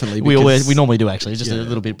should definitely. We normally do, actually. It's just a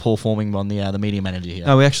little bit poor forming on the media manager here.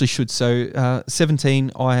 No, we actually should. So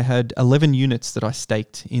 17, I had 11 units that I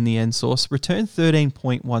staked in the end source. Returned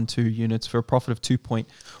 13.12 units for a profit of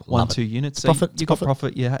 2.12 units. So you got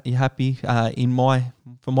profit. You're happy.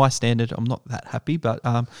 For my standard, I'm not that happy, but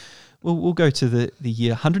we'll go to the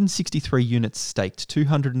year. 163 units staked,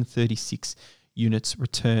 236 units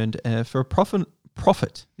returned for a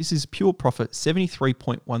profit. This is pure profit,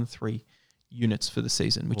 73.13 units for the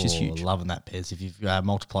season, which is huge. Loving that, Pez. If you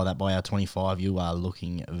multiply that by our 25, you are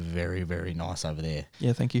looking very, very nice over there.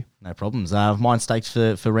 Yeah, thank you. No problems. Mine staked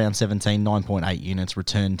for round 17, 9.8 units,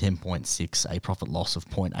 return 10.6, a profit loss of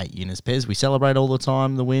 0.8 units. Pez, we celebrate all the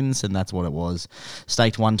time the wins, and that's what it was.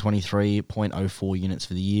 Staked 123.04 units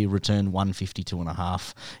for the year, returned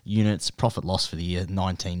 152.5 units, profit loss for the year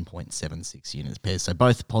 19.76 units. Pez, so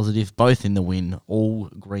both positive, both in the win, all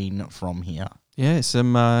green from here. Yeah,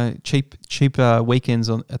 some cheap weekends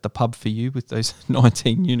at the pub for you with those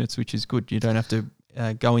 19 units, which is good. You don't have to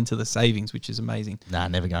go into the savings, which is amazing. Nah,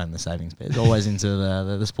 never go in the savings bet. Always into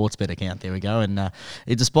the sports bet account. There we go. And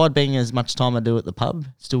despite being as much time I do at the pub,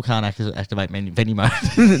 still can't activate venue mode.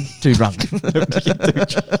 Too drunk.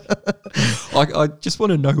 I just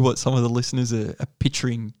want to know what some of the listeners are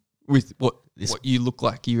picturing with what you look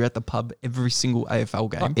like. You're at the pub every single AFL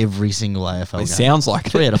game. Every single AFL game. It sounds like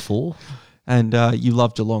 3 out of 4. And you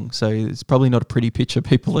love Geelong, so it's probably not a pretty picture.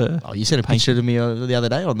 People are. Oh, you sent a picture to me the other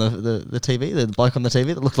day on the TV, the bloke on the TV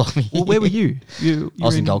that looked like me. Well, where were you? I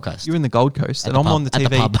was in Gold Coast. You're in the Gold Coast, and I'm pub, on the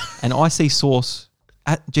TV, and I see Source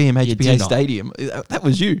at GMHBA Stadium. That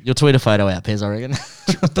was you. You'll tweet a photo out, Pez, I reckon.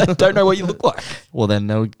 They don't know what you look like. Well, then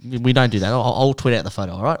we don't do that. I'll tweet out the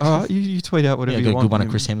photo, all right? All right, you tweet out whatever you want. Good one of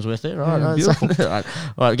Chris Hemsworth there. All right, beautiful. All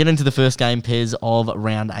right, get into the first game, Pez, of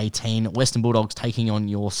round 18. Western Bulldogs taking on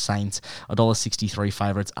your Saints. $1.63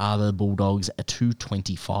 favourites are the Bulldogs.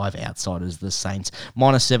 $2.25 outsiders, the Saints.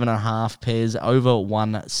 -7.5, Pez, over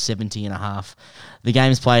 170.5. The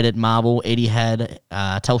game's played at Marble, Etihad,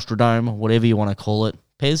 Telstra Dome, whatever you want to call it.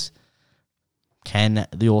 Pez, can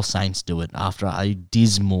your Saints do it after a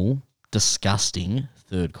dismal, disgusting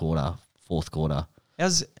third quarter, fourth quarter?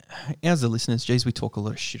 As the listeners, geez, we talk a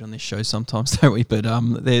lot of shit on this show sometimes, don't we? But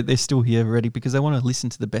they're still here ready because they want to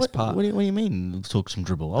listen to the best part. What do you mean talk some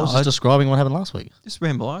dribble? I was just describing what happened last week. Just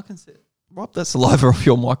ramble. I can say, wipe that saliva off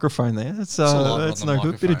your microphone there. That's no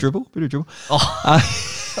good. Bit of dribble. Oh.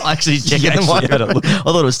 I actually checked the microphone. I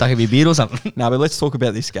thought it was stuck in my beard or something. No, but let's talk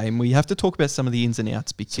about this game. We have to talk about some of the ins and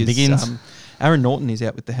outs because Aaron Norton is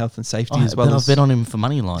out with the health and safety as well as... I've bet on him for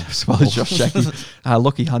money line. As well as Josh Shackey.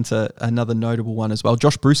 Lockie Hunter, another notable one as well.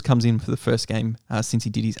 Josh Bruce comes in for the first game since he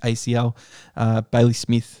did his ACL. Bailey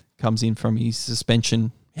Smith comes in from his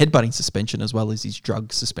headbutting suspension as well as his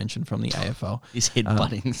drug suspension from the AFL. His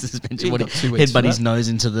headbutting suspension. What, headbutt his nose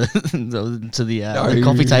into the the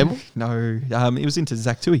coffee table? No, it was into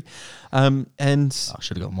Zach Tui. And I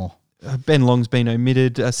should have got more. Ben Long's been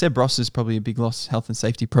omitted. Seb Ross is probably a big loss, health and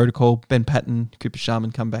safety protocol. Ben Patton, Cooper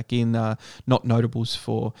Sharman come back in. Not notables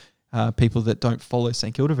for people that don't follow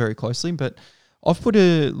St Kilda very closely, but I've put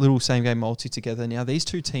a little same game multi together. Now, these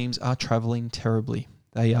two teams are travelling terribly.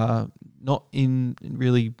 They are not in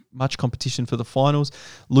really much competition for the finals.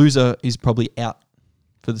 Loser is probably out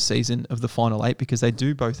for the season of the final 8 because they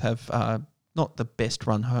do both have not the best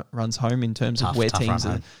runs home in terms of where teams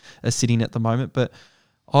are sitting at the moment. But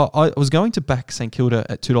I was going to back St Kilda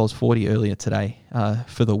at $2.40 earlier today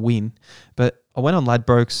for the win, but I went on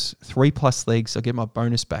Ladbrokes, 3+ legs. I get my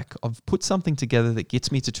bonus back. I've put something together that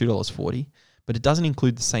gets me to $2.40, but it doesn't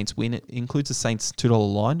include the Saints win. It includes the Saints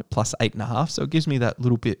 $2 line plus 8.5, so it gives me that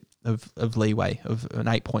little bit of leeway of an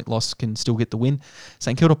 8-point loss can still get the win.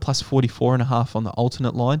 St Kilda plus 44.5 on the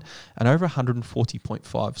alternate line and over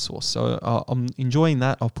 140.5 Source. So I'm enjoying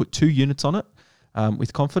that. I'll put 2 units on it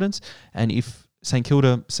with confidence, and if St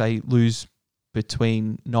Kilda, say, lose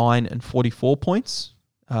between 9 and 44 points,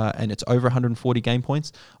 and it's over 140 game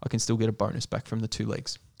points, I can still get a bonus back from the 2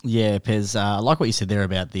 legs. Yeah, Pez, I like what you said there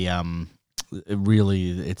about the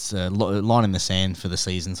it's a line in the sand for the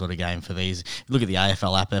season sort of game for these. Look at the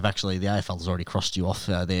AFL app. The AFL's already crossed you off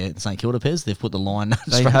there in St Kilda, Pez. They've put the line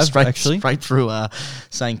straight through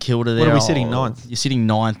St Kilda there. What are we sitting, 9th? You're sitting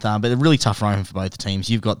 9th, but a really tough run for both teams.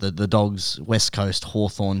 You've got the Dogs, West Coast,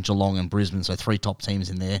 Hawthorn, Geelong and Brisbane, so 3 top teams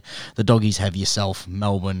in there. The Doggies have yourself,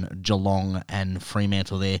 Melbourne, Geelong and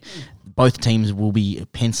Fremantle there. Both teams will be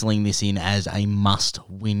penciling this in as a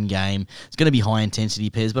must-win game. It's going to be high intensity,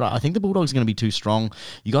 Pez, but I think the Bulldogs are going to be too strong.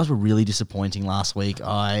 You guys were really disappointing last week.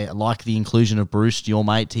 I like the inclusion of Bruce, your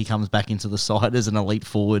mate. He comes back into the side as an elite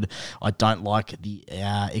forward. I don't like the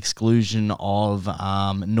exclusion of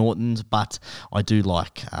Norton's, but I do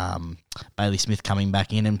like Bailey Smith coming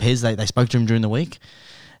back in. And Pez, they spoke to him during the week.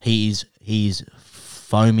 He's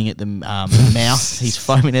foaming at the mouth. He's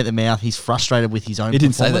foaming at the mouth. He's frustrated with his own performance. He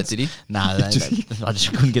didn't say that, did he? No, I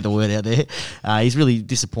just couldn't get the word out there. He's really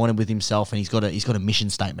disappointed with himself, and he's got a mission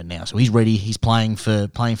statement now. So he's ready. He's playing for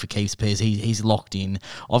keeps, Pez. He's locked in.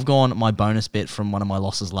 I've gone my bonus bet from one of my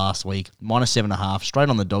losses last week, -7.5, straight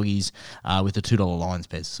on the Doggies with the $2 lines,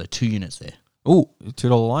 Pez. So 2 units there. Oh,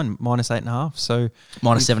 $2 line, -8.5. So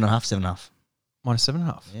 -7.5, 7.5.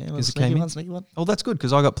 -7.5. Yeah, sneaky one. Oh, that's good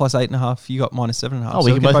because I got +8.5. You got -7.5. Oh, so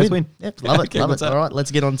we can both win. Yep, love it. All right, let's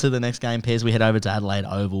get on to the next game, Pez. We head over to Adelaide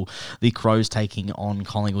Oval. The Crows taking on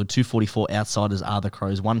Collingwood. 244 outsiders are the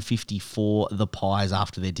Crows. 154 the Pies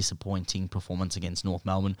after their disappointing performance against North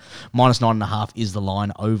Melbourne. -9.5 is the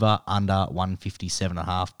line. Over under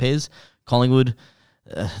 157.5. Pez, Collingwood,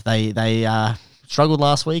 they struggled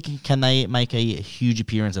last week. Can they make a huge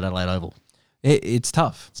appearance at Adelaide Oval? It's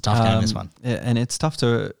tough. It's a tough game, this one. And it's tough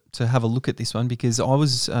to have a look at this one because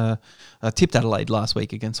I tipped Adelaide last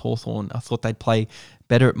week against Hawthorn. I thought they'd play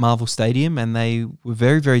better at Marvel Stadium, and they were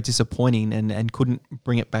very, very disappointing and couldn't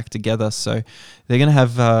bring it back together. So they're going to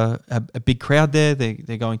have a big crowd there.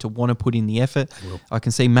 They're going to want to put in the effort. I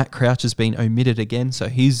can see Matt Crouch has been omitted again, so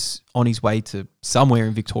he's on his way to somewhere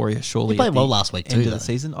in Victoria, surely. He played at well the last week end too, of the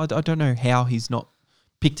season. I don't know how he's not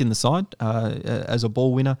picked in the side as a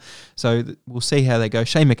ball winner. So we'll see how they go.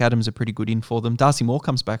 Shane McAdams a pretty good in for them. Darcy Moore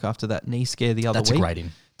comes back after that knee scare the other week. That's a great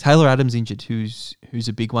in. Taylor Adams injured, who's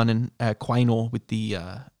a big one, and Quaynor with the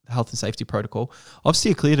health and safety protocol. I've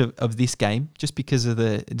steered clear of this game just because of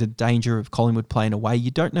the danger of Collingwood playing away.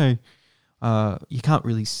 You don't know, you can't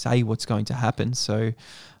really say what's going to happen. So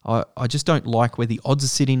I just don't like where the odds are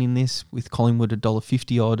sitting in this with Collingwood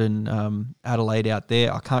 $1.50 odd and Adelaide out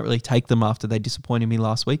there. I can't really take them after they disappointed me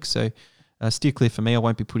last week. So steer clear for me. I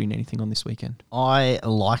won't be putting anything on this weekend. I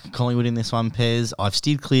like Collingwood in this one, Pez. I've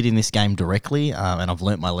steered cleared in this game directly, and I've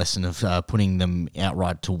learnt my lesson of putting them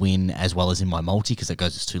outright to win as well as in my multi because it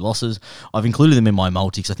goes as 2 losses. I've included them in my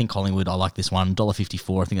multi because I think Collingwood, I like this one,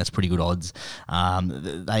 $1.54. I think that's pretty good odds.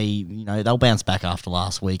 They'll bounce back after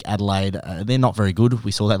last week. Adelaide, they're not very good.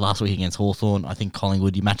 We saw that last week against Hawthorn. I think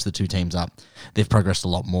Collingwood, you match the 2 teams up, they've progressed a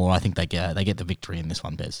lot more. I think they get the victory in this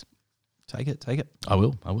one, Pez. Take it. I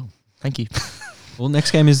will. Thank you. Well, next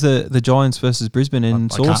game is the Giants versus Brisbane,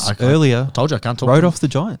 and Source earlier I told you I can't talk. Wrote off the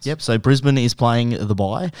Giants. Yep. So Brisbane is playing the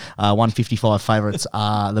bye. 155 favourites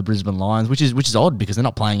are the Brisbane Lions, which is odd because they're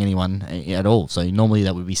not playing anyone at all. So normally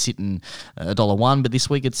that would be sitting $1.01, but this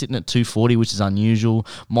week it's sitting at 240, which is unusual.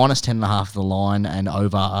 Minus 10.5 of the line and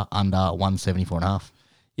over under 174.5.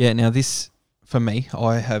 Yeah. Now this for me,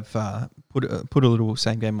 I have put a little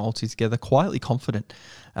same game multi together. Quietly confident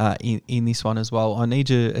in this one as well. I need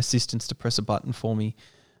your assistance to press a button for me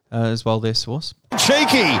as well there, Source.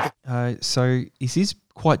 Cheeky! So this is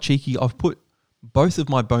quite cheeky. I've put both of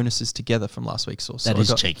my bonuses together from last week's, Source. That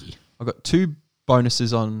is cheeky. I've got 2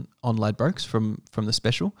 bonuses on Ladbrokes from the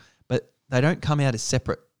special, but they don't come out as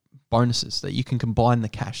separate bonuses that you can combine the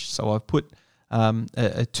cash. So I've put a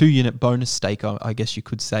 2-unit bonus stake, I guess you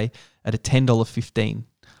could say, at a $10.15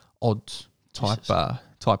 odds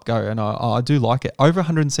type go, and I do like it. Over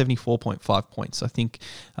 174.5 points. I think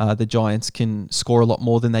the Giants can score a lot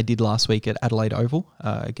more than they did last week at Adelaide Oval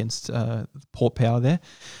against Port Power there,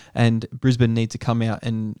 and Brisbane need to come out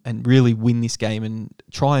and really win this game and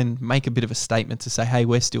try and make a bit of a statement to say, hey,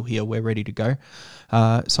 we're still here, we're ready to go.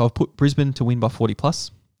 So I've put Brisbane to win by 40 plus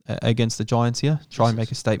against the Giants here. Try and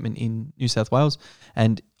make a statement in New South Wales,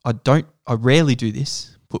 and I rarely do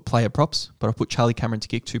this, put player props, but I put Charlie Cameron to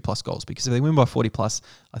kick 2+ goals because if they win by 40 plus,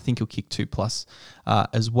 I think he'll kick 2+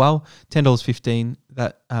 as well. $10.15,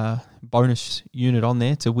 that bonus unit on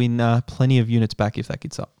there to win plenty of units back if that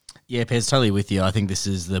gets up. Yeah, Pez, totally with you. I think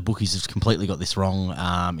the bookies have completely got this wrong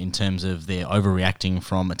in terms of their overreacting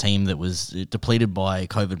from a team that was depleted by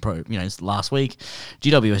COVID last week.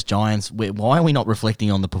 GWS Giants, why are we not reflecting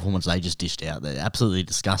on the performance they just dished out? They're absolutely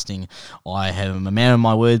disgusting. I am a man of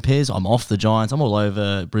my word, Pez. I'm off the Giants. I'm all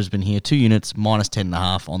over Brisbane here. 2 units, minus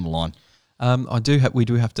 10.5 on the line. We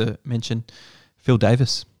do have to mention Phil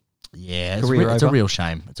Davis. Yeah, it's a real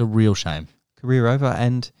shame. It's a real shame. Career over,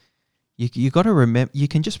 and you got to remember. You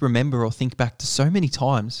can just remember or think back to so many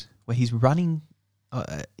times where he's running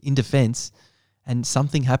in defence, and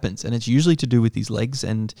something happens, and it's usually to do with his legs.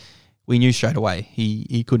 And we knew straight away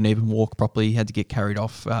he couldn't even walk properly. He had to get carried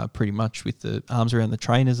off pretty much with the arms around the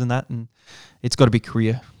trainers and that. And it's got to be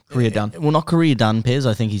career done. Well, not career done, Pez.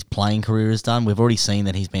 I think his playing career is done. We've already seen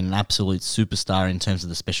that he's been an absolute superstar in terms of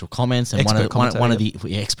the special comments and one of the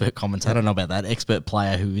expert commentator. I don't know about that expert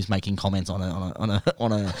player who is making comments on a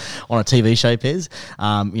TV show, Pez.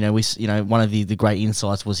 One of the great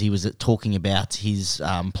insights was he was talking about his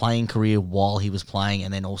playing career while he was playing,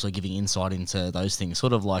 and then also giving insight into those things,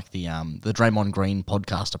 sort of like the Draymond Green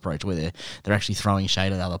podcast approach, where they're actually throwing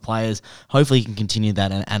shade at other players. Hopefully, he can continue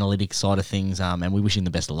that analytics side of things, and we wish him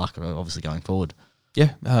the best of luck, obviously, going forward.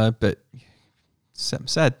 Yeah, but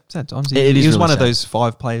sad times. He was really one of those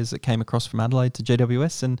 5 players that came across from Adelaide to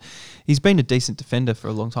GWS, and he's been a decent defender for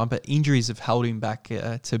a long time, but injuries have held him back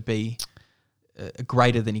to be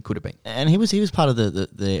greater than he could have been. And he was part of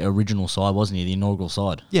the original side, wasn't he? The inaugural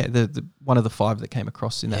side. Yeah, the one of the 5 that came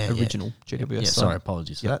across in that original GWS side. Sorry,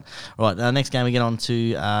 apologies for that. All right, next game we get on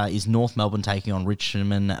to is North Melbourne taking on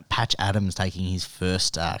Richmond. Patch Adams taking his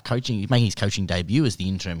first making his coaching debut as the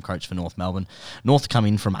interim coach for North Melbourne. North come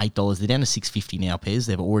in from $8. They're down to $6.50 now, Pez.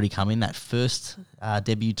 They've already come in. That first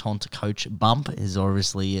debutant coach bump is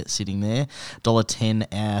obviously sitting there.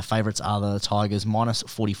 $1.10. Favourites are the Tigers. Minus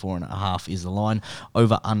 44.5 is the line.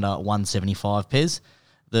 Over under 175. Pez,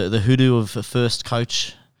 the hoodoo of first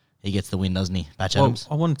coach, he gets the win, doesn't he? Patch Adams.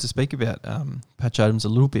 I wanted to speak about Patch Adams a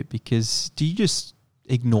little bit because do you just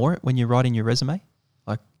ignore it when you're writing your resume?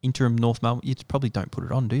 Like interim North Melbourne, you probably don't put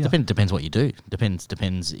it on, do you? Depends what you do.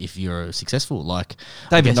 Depends if you're successful. Like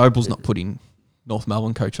David Noble's not putting North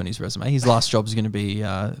Melbourne coach on his resume. His last job is going to be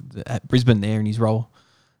at Brisbane there in his role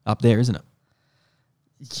up there, isn't it?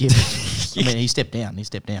 Yeah, I mean he stepped down.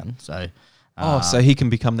 So. So he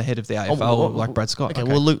can become the head of the AFL like Brad Scott. Okay,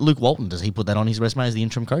 well, Luke Walton, does he put that on his resume as the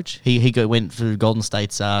interim coach? He went through Golden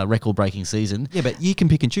State's record-breaking season. Yeah, but you can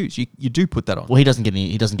pick and choose. You do put that on. Well, he doesn't get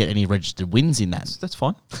any registered wins in that. That's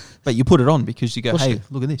fine. But you put it on because you go, hey,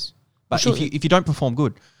 look at this. But Well, if you don't perform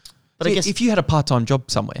good, but I guess if you had a part-time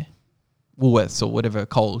job somewhere, Woolworths or whatever,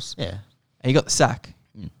 Coles, yeah, and you got the sack,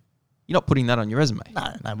 you're not putting that on your resume.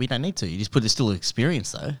 No, we don't need to. You just put it's still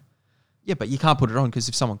experience though. Yeah, but you can't put it on because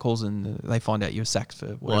if someone calls and they find out you're sacked for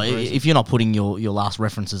whatever reason. If you're not putting your last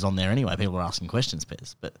references on there anyway, people are asking questions,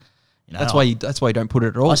 Pez. But you know, that's why you don't put it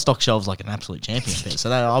at all. I stock shelves like an absolute champion, Pez.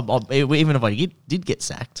 So even if I did get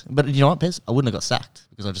sacked, but you know what, Pez, I wouldn't have got sacked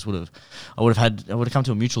because I would have come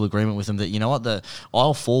to a mutual agreement with them that you know what, the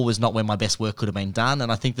aisle 4 was not where my best work could have been done,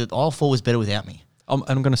 and I think that aisle 4 was better without me. I'm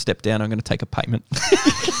going to step down. I'm going to take a payment.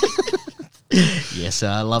 Yes,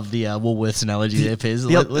 I love the Woolworths analogy there, Pez.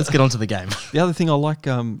 Let's get on to the game. The other thing I like,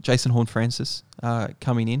 Jason Horne-Francis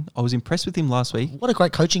coming in. I was impressed with him last week. What a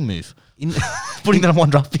great coaching move. Putting that on one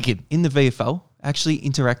draft pick in the VFL, actually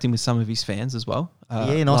interacting with some of his fans as well.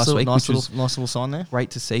 Nice little sign there.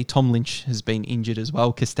 Great to see. Tom Lynch has been injured as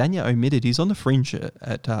well. Castagna omitted. He's on the fringe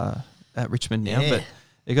at Richmond now, but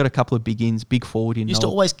they got a couple of big forward in. Used to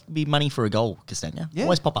always be money for a goal, Castagna. Yeah.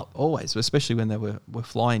 Always pop up. Always, especially when they were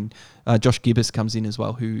flying. Josh Gibbs comes in as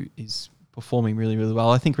well, who is performing really, really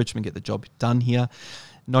well. I think Richmond get the job done here.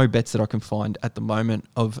 No bets that I can find at the moment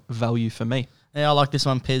of value for me. Yeah, I like this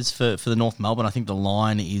one, Pez, for the North Melbourne. I think the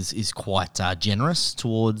line is quite generous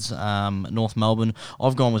towards North Melbourne.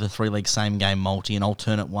 I've gone with a 3-leg same-game multi, an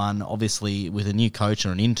alternate one. Obviously, with a new coach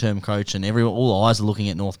or an interim coach and all eyes are looking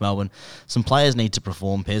at North Melbourne, some players need to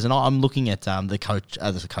perform, Pez. And I'm looking at the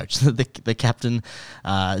captain,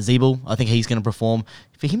 Zeeble. I think he's going to perform.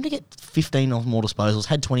 For him to get 15 or more disposals,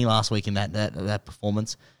 had 20 last week in that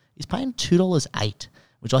performance, he's paying $2.08.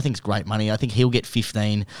 Which I think is great money. I think he'll get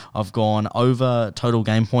 15. I've gone over total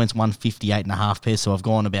game points, 158.5 Pez, so I've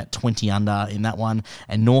gone about 20 under in that one.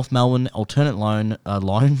 And North Melbourne, alternate line,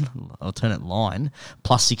 plus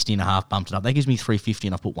 60.5 bumped it up. That gives me 350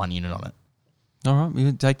 and I've put 1 unit on it. All right, we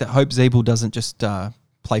can take that. Hope Zeeble doesn't just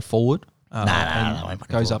play forward. No,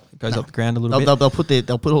 goes up the ground a little bit.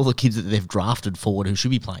 They'll put all the kids that they've drafted forward who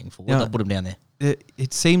should be playing forward. They'll put them down there.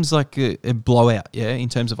 It seems like a blowout, in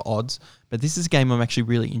terms of odds. But this is a game I'm actually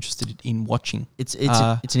really interested in watching. It's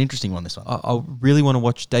an interesting one, this one. I really want to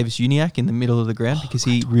watch Davis Uniacke in the middle of the ground because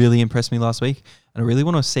he really impressed me last week. And I really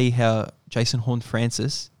want to see how Jason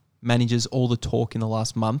Horne-Francis manages all the talk in the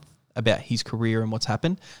last month about his career and what's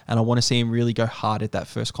happened. And I want to see him really go hard at that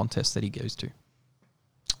first contest that he goes to.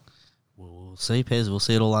 We'll see, Pez. We'll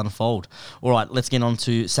see it all unfold. All right, let's get on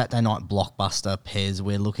to Saturday night blockbuster, Pez.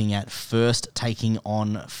 We're looking at first taking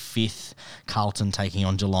on 5th, Carlton taking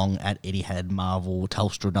on Geelong at Etihad, Marvel,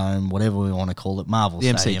 Telstra Dome, whatever we want to call it. Marvel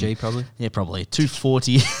the Stadium. MCG, probably. Yeah, probably.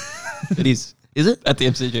 240. It is. Is it? At the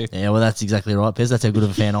MCG. Yeah, well, that's exactly right, Pez. That's how good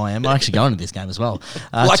of a fan I am. I'm actually going to this game as well.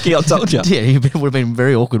 Lucky I told you. Yeah, it would have been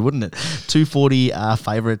very awkward, wouldn't it? 240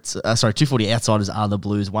 favourites. 240 outsiders are the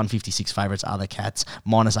Blues. 156 favourites are the Cats.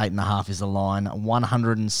 Minus 8.5 is the line.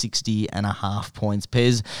 160.5 points.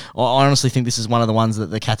 Pez, I honestly think this is one of the ones that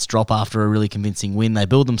the Cats drop after a really convincing win. They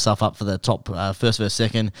build themselves up for the top first versus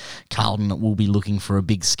second. Carlton will be looking for a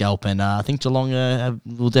big scalp, and I think Geelong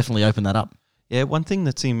will definitely open that up. Yeah, one thing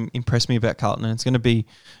that's impressed me about Carlton, and it's going to be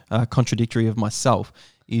contradictory of myself,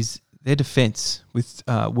 is their defence with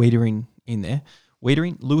Wiedering in there.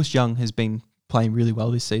 Lewis Young has been playing really well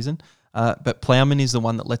this season, but Plowman is the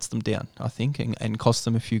one that lets them down, I think, and costs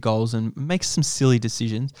them a few goals and makes some silly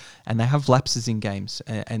decisions, and they have lapses in games,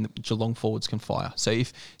 and Geelong forwards can fire. So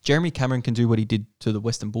if Jeremy Cameron can do what he did to the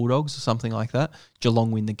Western Bulldogs or something like that,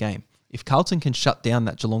 Geelong win the game. If Carlton can shut down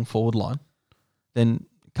that Geelong forward line, then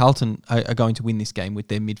Carlton are going to win this game with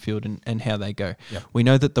their midfield and how they go. Yep. We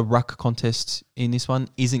know that the ruck contest in this one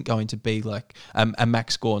isn't going to be like a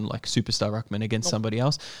Max Gawn, like superstar ruckman against somebody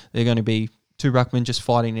else. They're going to be two ruckmen just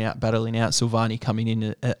fighting out, battling out, Silvani coming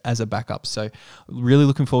in as a backup. So really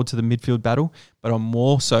looking forward to the midfield battle, but I'm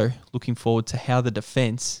more so looking forward to how the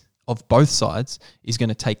defence of both sides is going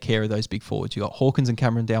to take care of those big forwards. You've got Hawkins and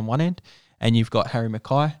Cameron down one end, and you've got Harry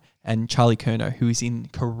Mackay and Charlie Curnow, who is in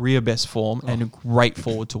career best form and a great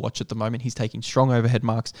forward to watch at the moment. He's taking strong overhead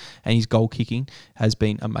marks, and his goal kicking has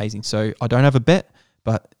been amazing. So I don't have a bet,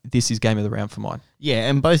 but this is game of the round for mine. Yeah,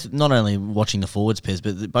 and both, not only watching the forwards, Pez,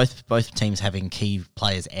 but both teams having key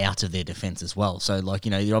players out of their defence as well. So, like,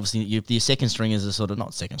 you're obviously, your second stringers are sort of,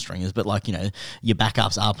 not second stringers, but like, your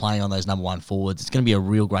backups are playing on those number one forwards. It's going to be a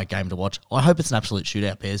real great game to watch. I hope it's an absolute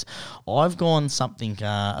shootout, Pez. I've gone something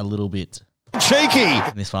a little bit cheeky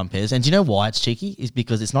in this one, Pez. And do you know why it's cheeky? Is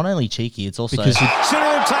because it's not only cheeky, it's also...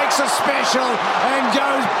 Sydenham takes a special and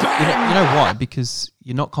goes bang. You know why? Because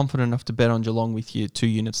you're not confident enough to bet on Geelong with your 2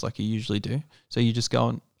 units like you usually do. So you're just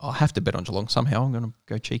going, I have to bet on Geelong somehow. I'm going to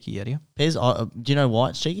go cheeky out here. Pez, do you know why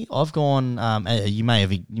it's cheeky? I've gone...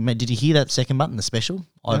 did you hear that second button, the special?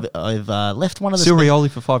 No. I've left one of the...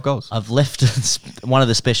 Sirioli for 5 goals. I've left one of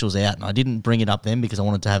the specials out, and I didn't bring it up then because I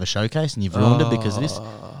wanted to have a showcase, and you've ruined it because of this.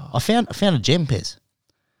 I found a gem, Pez.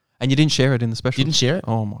 And you didn't share it in the special? Didn't share it.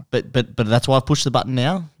 Oh, my. But that's why I've pushed the button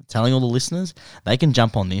now, telling all the listeners, they can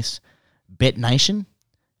jump on this. Bet Nation,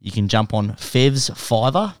 you can jump on Fev's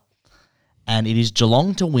Fiver, and it is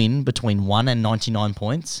Geelong to win between 1 and 99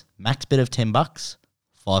 points. Max bet of $10,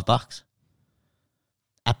 $5.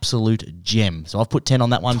 Absolute gem. So I've put 10 on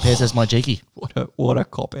that one, Pez, as my cheeky. What a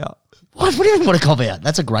cop-out. What do you mean, what a cop out?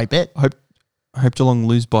 That's a great bet. I hope Geelong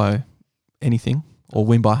lose by anything or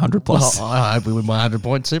win by 100 plus. Well, I hope we win by 100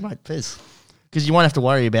 points too, mate. Pez. Because you won't have to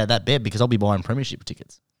worry about that bet because I'll be buying premiership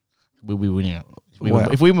tickets. We'll be winning it.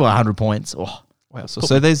 If we win by 100 points, Wow.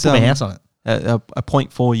 So there's put my house on it. a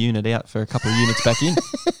 0.4 unit out for a couple of units back in.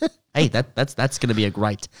 Hey, that's going to be a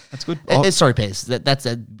great. That's good. Sorry,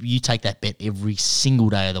 Pez. You take that bet every single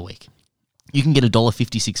day of the week. You can get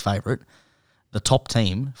 $1.56 favourite, the top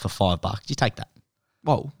team for $5. You take that.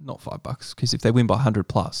 Well, not $5 because if they win by 100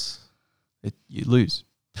 plus, you lose.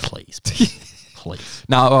 Please.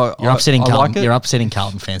 No, You're upsetting Carlton. like it. You're upsetting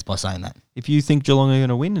Carlton fans by saying that. If you think Geelong are going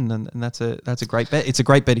to win, and that's a great bet. It's a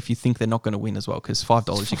great bet if you think they're not going to win as well, because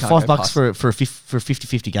 $5 you can't $5 go past. for a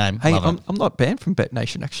 50-50 game. Hey, Love it. I'm not banned from Bet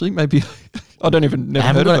Nation actually. Maybe I don't even never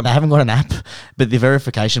heard of them. They haven't got an app, but the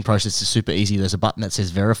verification process is super easy. There's a button that says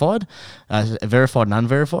verified, verified and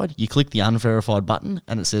unverified. You click the unverified button,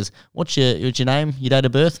 and it says, "What's your name? Your date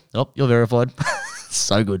of birth? Oh, you're verified."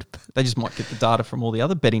 So good. They just might get the data from all the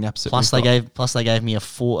other betting apps. Plus they gave me a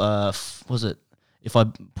was it? If I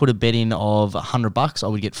put a bet in of $100, I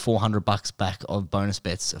would get $400 back of bonus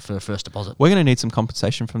bets for a first deposit. We're going to need some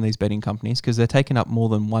compensation from these betting companies because they're taking up more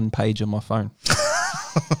than one page on my phone.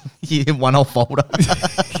 Yeah, one whole folder.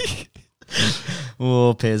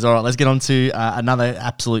 Oh, Pez. All right, let's get on to another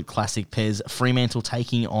absolute classic, Pez. Fremantle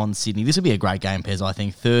taking on Sydney. This will be a great game, Pez, I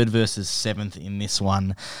think. 3rd versus 7th in this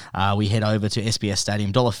one. We head over to SBS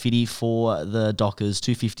Stadium. $1.50 for the Dockers,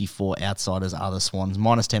 $2.50 for Outsiders are the Swans.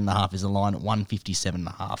 Minus 10.5 is the line.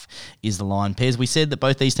 157.5 is the line. Pez, we said that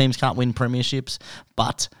both these teams can't win premierships,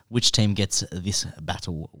 but which team gets this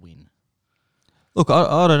battle win? Look,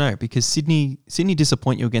 I don't know, because Sydney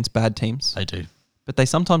disappoint you against bad teams. They do. But they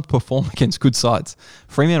sometimes perform against good sides.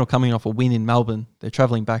 Fremantle coming off a win in Melbourne. They're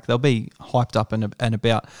travelling back. They'll be hyped up and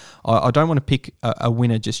about. I don't want to pick a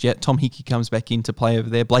winner just yet. Tom Hickey comes back in to play over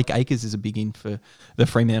there. Blake Acres is a big in for the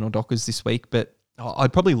Fremantle Dockers this week. But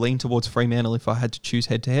I'd probably lean towards Fremantle if I had to choose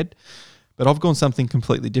head-to-head. But I've gone something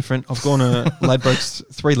completely different. I've gone a Ladbrokes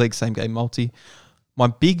 3-leg same-game multi. My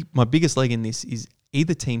biggest leg in this is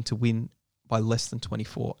either team to win by less than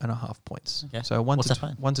 24.5 points. Okay. So What's that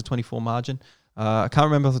paying? 1 to 24 margin. I can't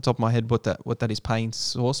remember off the top of my head what that is paying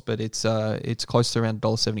Source, but it's close to around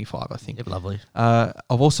 $1.75, I think. Yep, lovely. I've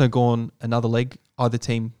also gone another leg, either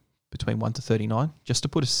team between 1 to 39, just to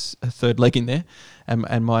put a third leg in there,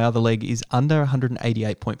 and my other leg is under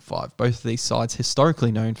 188.5. Both of these sides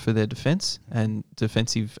historically known for their defence and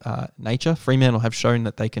defensive nature. Fremantle have shown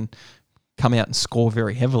that they can come out and score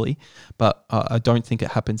very heavily, but I don't think it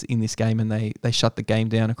happens in this game, and they shut the game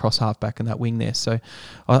down across halfback and that wing there. So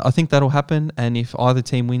I think that'll happen, and if either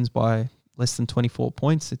team wins by less than 24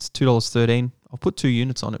 points, it's $2.13. I'll put 2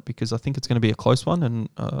 units on it because I think it's going to be a close one, and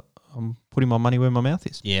I'm putting my money where my mouth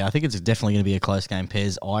is. Yeah, I think it's definitely going to be a close game,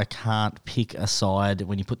 Pez. I can't pick a side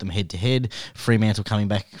when you put them head-to-head. Fremantle coming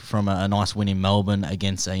back from a nice win in Melbourne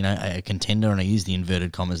against a contender, and I use the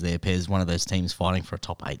inverted commas there, Pez, one of those teams fighting for a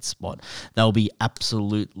top 8 spot. They'll be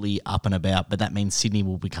absolutely up and about, but that means Sydney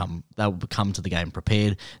will come to the game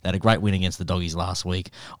prepared. They had a great win against the Doggies last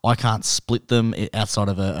week. I can't split them outside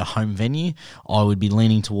of a home venue. I would be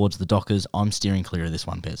leaning towards the Dockers. I'm steering clear of this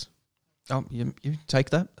one, Pez. Oh, you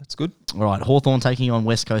take that. That's good. All right, Hawthorn taking on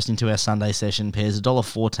West Coast into our Sunday session. Pairs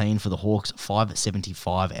 $1.14 for the Hawks,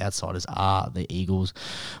 $5.75. Outsiders are the Eagles.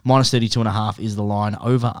 -32.5 is the line.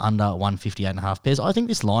 Over under 158.5. Pairs. I think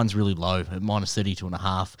this line's really low at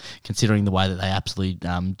 -32.5, considering the way that they absolutely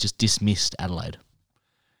just dismissed Adelaide.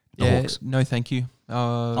 The Hawks. No, thank you.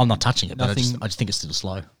 I'm not touching it, but I just think it's still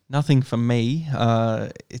slow. Nothing for me.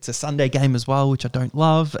 It's a Sunday game as well, which I don't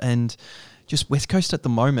love, and just West Coast at the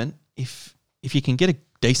moment. If you can get a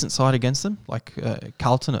decent side against them, like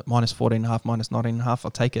Carlton at -14.5, -19.5, I'll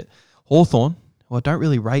take it. Hawthorn, who I don't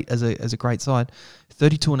really rate as a great side,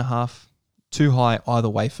 32.5, too high either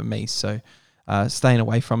way for me. So staying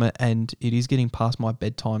away from it, and it is getting past my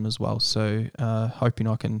bedtime as well. So hoping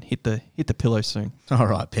I can hit the pillow soon. All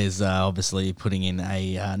right, Pez, obviously putting in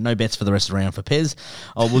a no bets for the rest of the round for Pez.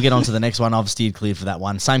 We'll get on to the next one. I've steered clear for that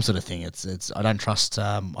one. Same sort of thing. It's I don't trust.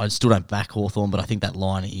 I still don't back Hawthorn, but I think that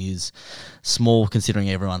line is small considering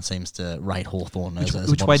everyone seems to rate Hawthorn as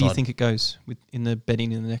which way do you side. think it goes in the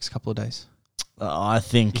betting in the next couple of days? I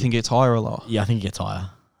think. You think it's higher or lower? Yeah, I think it gets higher.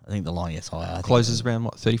 I think the line gets higher. Closes around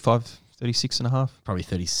what, 35? 36.5? Probably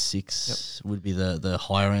 36 would be the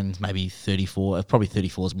higher end, maybe 34. Probably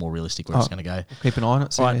 34 is more realistic where it's going to go. We'll keep an eye on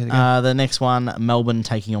it. Right, the next one, Melbourne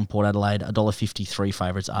taking on Port Adelaide. $1.53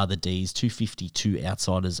 favourites are the Ds. $2.52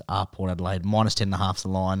 outsiders are Port Adelaide. -10.5 is the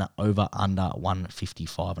line. Over under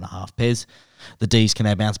 155.5. Pairs. The Ds, can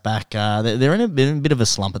they bounce back? They're in a bit of a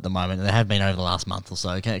slump at the moment. They have been over the last month or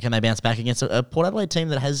so. Can they bounce back against a Port Adelaide team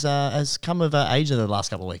that has come of age over the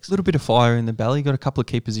last couple of weeks? A little bit of fire in the belly. Got a couple of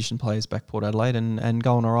key position players back Port Adelaide and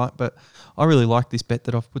going all right. But I really like this bet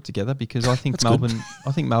that I've put together because I think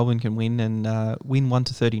Melbourne can win and win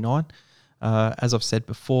 1-39. As I've said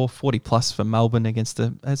before, 40 plus for Melbourne against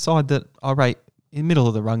a side that I rate in the middle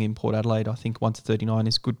of the rung in Port Adelaide. I think 1-39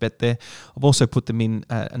 is a good bet there. I've also put them in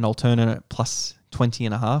an alternate at plus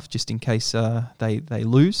 20.5 just in case they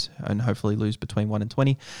lose, and hopefully lose between 1 and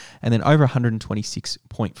 20. And then over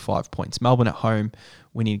 126.5 points. Melbourne at home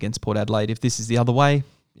winning against Port Adelaide. If this is the other way,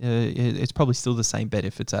 it's probably still the same bet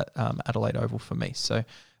if it's at Adelaide Oval for me. So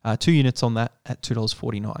 2 units on that at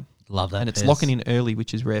 $2.49. Love that. And it's locking in early,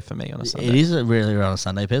 which is rare for me on a Sunday. It is really rare on a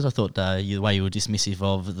Sunday, Pez. I thought the way you were dismissive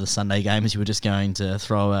of the Sunday games, you were just going to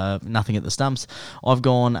throw nothing at the stumps. I've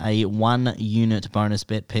gone a 1 unit bonus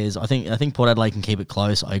bet, Pez. I think Port Adelaide can keep it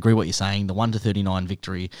close. I agree what you're saying. The 1-39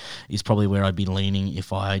 victory is probably where I'd be leaning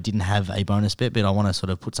if I didn't have a bonus bet, but I want to sort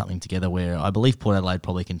of put something together where I believe Port Adelaide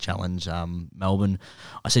probably can challenge Melbourne.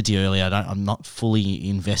 I said to you earlier, I'm not fully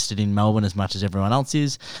invested in Melbourne as much as everyone else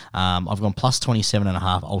is. I've gone plus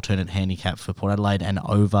 27.5 alternate handicap for Port Adelaide and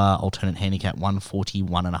over alternate handicap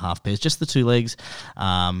 141.5 pairs. Just the 2 legs.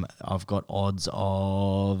 I've got odds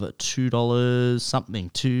of $2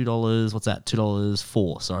 something. $2. What's that?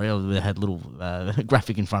 $2.04. Sorry, I had a little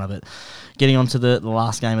graphic in front of it. Getting on to the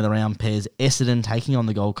last game of the round, Pairs. Essendon taking on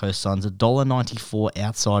the Gold Coast Suns. $1.94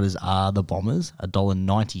 outsiders are the Bombers.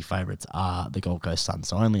 $1.90 favourites are the Gold Coast Suns.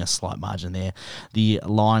 So only a slight margin there. The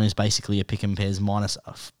line is basically a pick and Pairs minus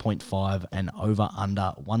 0.5 and over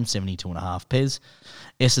under 172.5 pairs.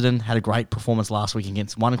 Essendon had a great performance last week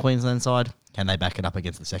against one Queensland side. Can they back it up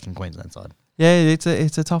against the second Queensland side? Yeah, it's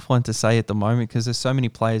a tough one to say at the moment because there's so many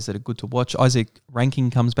players that are good to watch. Isaac Rankin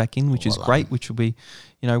comes back in, which is great, which will be,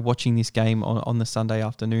 watching this game on the Sunday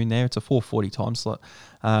afternoon there. It's a 4:40 time slot,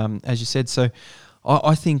 as you said. So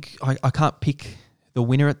I think I can't pick the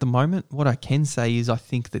winner at the moment. What I can say is I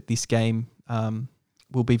think that this game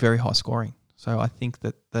will be very high scoring. So I think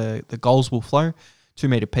that the goals will flow.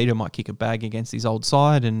 2-metre Peter might kick a bag against his old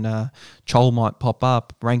side and Chol might pop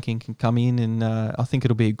up. Rankin can come in and I think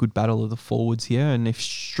it'll be a good battle of the forwards here. And if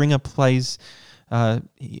Stringer plays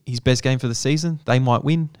his best game for the season, they might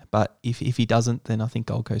win. But if he doesn't, then I think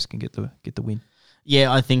Gold Coast can get the win.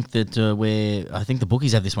 Yeah, I think that I think the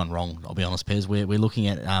bookies have this one wrong, I'll be honest, Pez. We're looking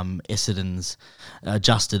at Essendon's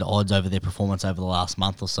adjusted odds over their performance over the last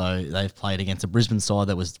month or so. They've played against a Brisbane side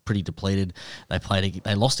that was pretty depleted.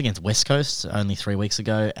 They lost against West Coast only 3 weeks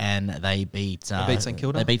ago, and they beat St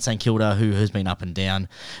Kilda. They beat St Kilda, who has been up and down.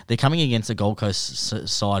 They're coming against a Gold Coast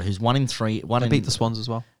side who's 1 in 3. They beat the Swans as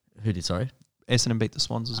well. Who did, sorry? Essendon beat the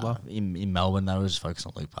Swans as well. In Melbourne, they were just focused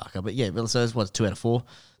on Luke Parker. But yeah, so it's 2 out of 4.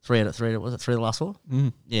 3 out of 3, was it 3 of the last 4?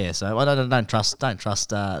 Yeah, so I don't trust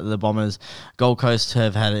the Bombers. Gold Coast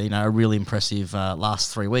have had a really impressive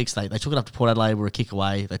last 3 weeks. They took it up to Port Adelaide, were a kick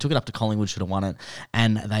away. They took it up to Collingwood, should have won it,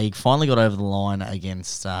 and they finally got over the line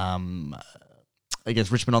against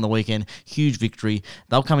Richmond on the weekend. Huge victory.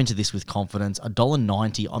 They'll come into this with confidence.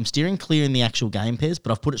 $1.90. I'm steering clear in the actual game pairs,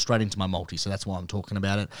 but I've put it straight into my multi, so that's why I'm talking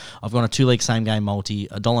about it. I've gone a 2-leg same game multi,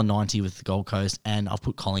 $1.90 with the Gold Coast, and I've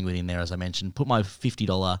put Collingwood in there, as I mentioned. Put my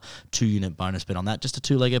 $50 2-unit bonus bet on that. Just a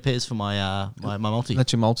 2-legger pairs for my my multi.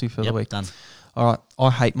 That's your multi for the week. Done. All right. I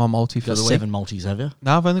hate my multi for the week. 7 multis, have you?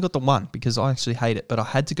 No, I've only got the 1 because I actually hate it, but I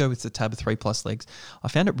had to go with the tab of 3+ legs. I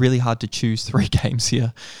found it really hard to choose 3 games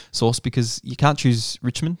here, Source, because you can't choose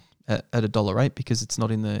Richmond at $1.08 because it's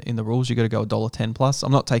not in the rules. You got to go $1.10 plus.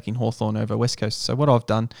 I'm not taking Hawthorn over West Coast. So what I've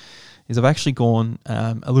done is I've actually gone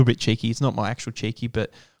a little bit cheeky. It's not my actual cheeky,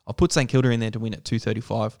 but I'll put St Kilda in there to win at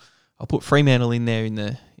 2.35. I'll put Fremantle in there in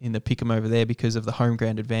the pick'em over there because of the home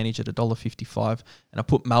ground advantage at $1.55, and I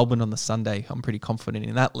put Melbourne on the Sunday. I'm pretty confident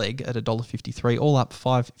in that leg at $1.53, all up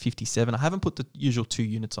 $5.57. I haven't put the usual 2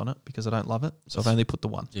 units on it because I don't love it, so I've only put the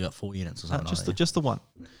 1. You got 4 units or something. Just the 1.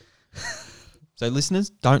 So listeners,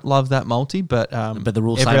 don't love that multi, but the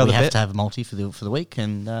rules say we have to have a multi for the week,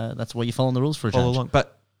 and that's why you're following the rules for a change. Follow along,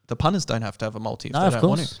 but the punters don't have to have a multi if no, they of don't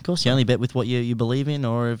course, want to. Of course, you only bet with what you believe in,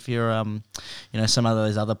 or if you're, some of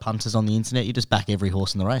those other punters on the internet, you just back every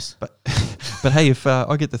horse in the race. But hey, if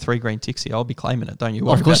I get the 3 green ticks here, I'll be claiming it. Don't you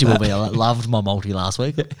worry. Of course you about will that. be. I loved my multi last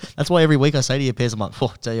week. That's why every week I say to your pairs, I'm like,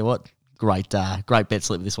 tell you what, great bet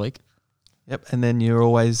slip this week. Yep, and then you're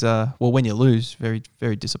always when you lose, very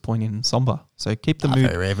very disappointing and somber. So keep the mood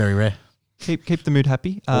very rare, very rare. Keep the mood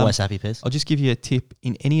happy. Always happy, pairs. I'll just give you a tip.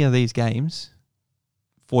 In any of these games,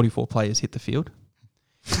 44 players hit the field.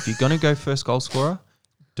 If you're going to go first goal scorer,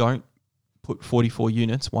 don't put 44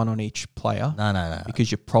 units, 1 on each player. No.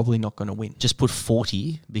 Because you're probably not going to win. Just put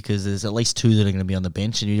 40 because there's at least 2 that are going to be on the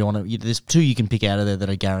bench, and you don't want to. There's 2 you can pick out of there that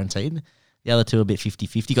are guaranteed. The other 2 are a bit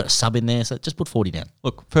 50-50. You got a sub in there, so just put 40 down.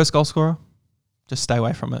 Look, first goal scorer, just stay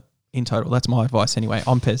away from it. In total, that's my advice anyway.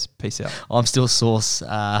 I'm Pez. Peace out. I'm still Sauce.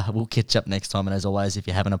 We'll catch up next time, and as always, if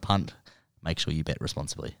you're having a punt, make sure you bet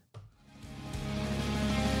responsibly.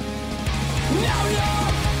 Now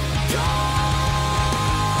you're gone.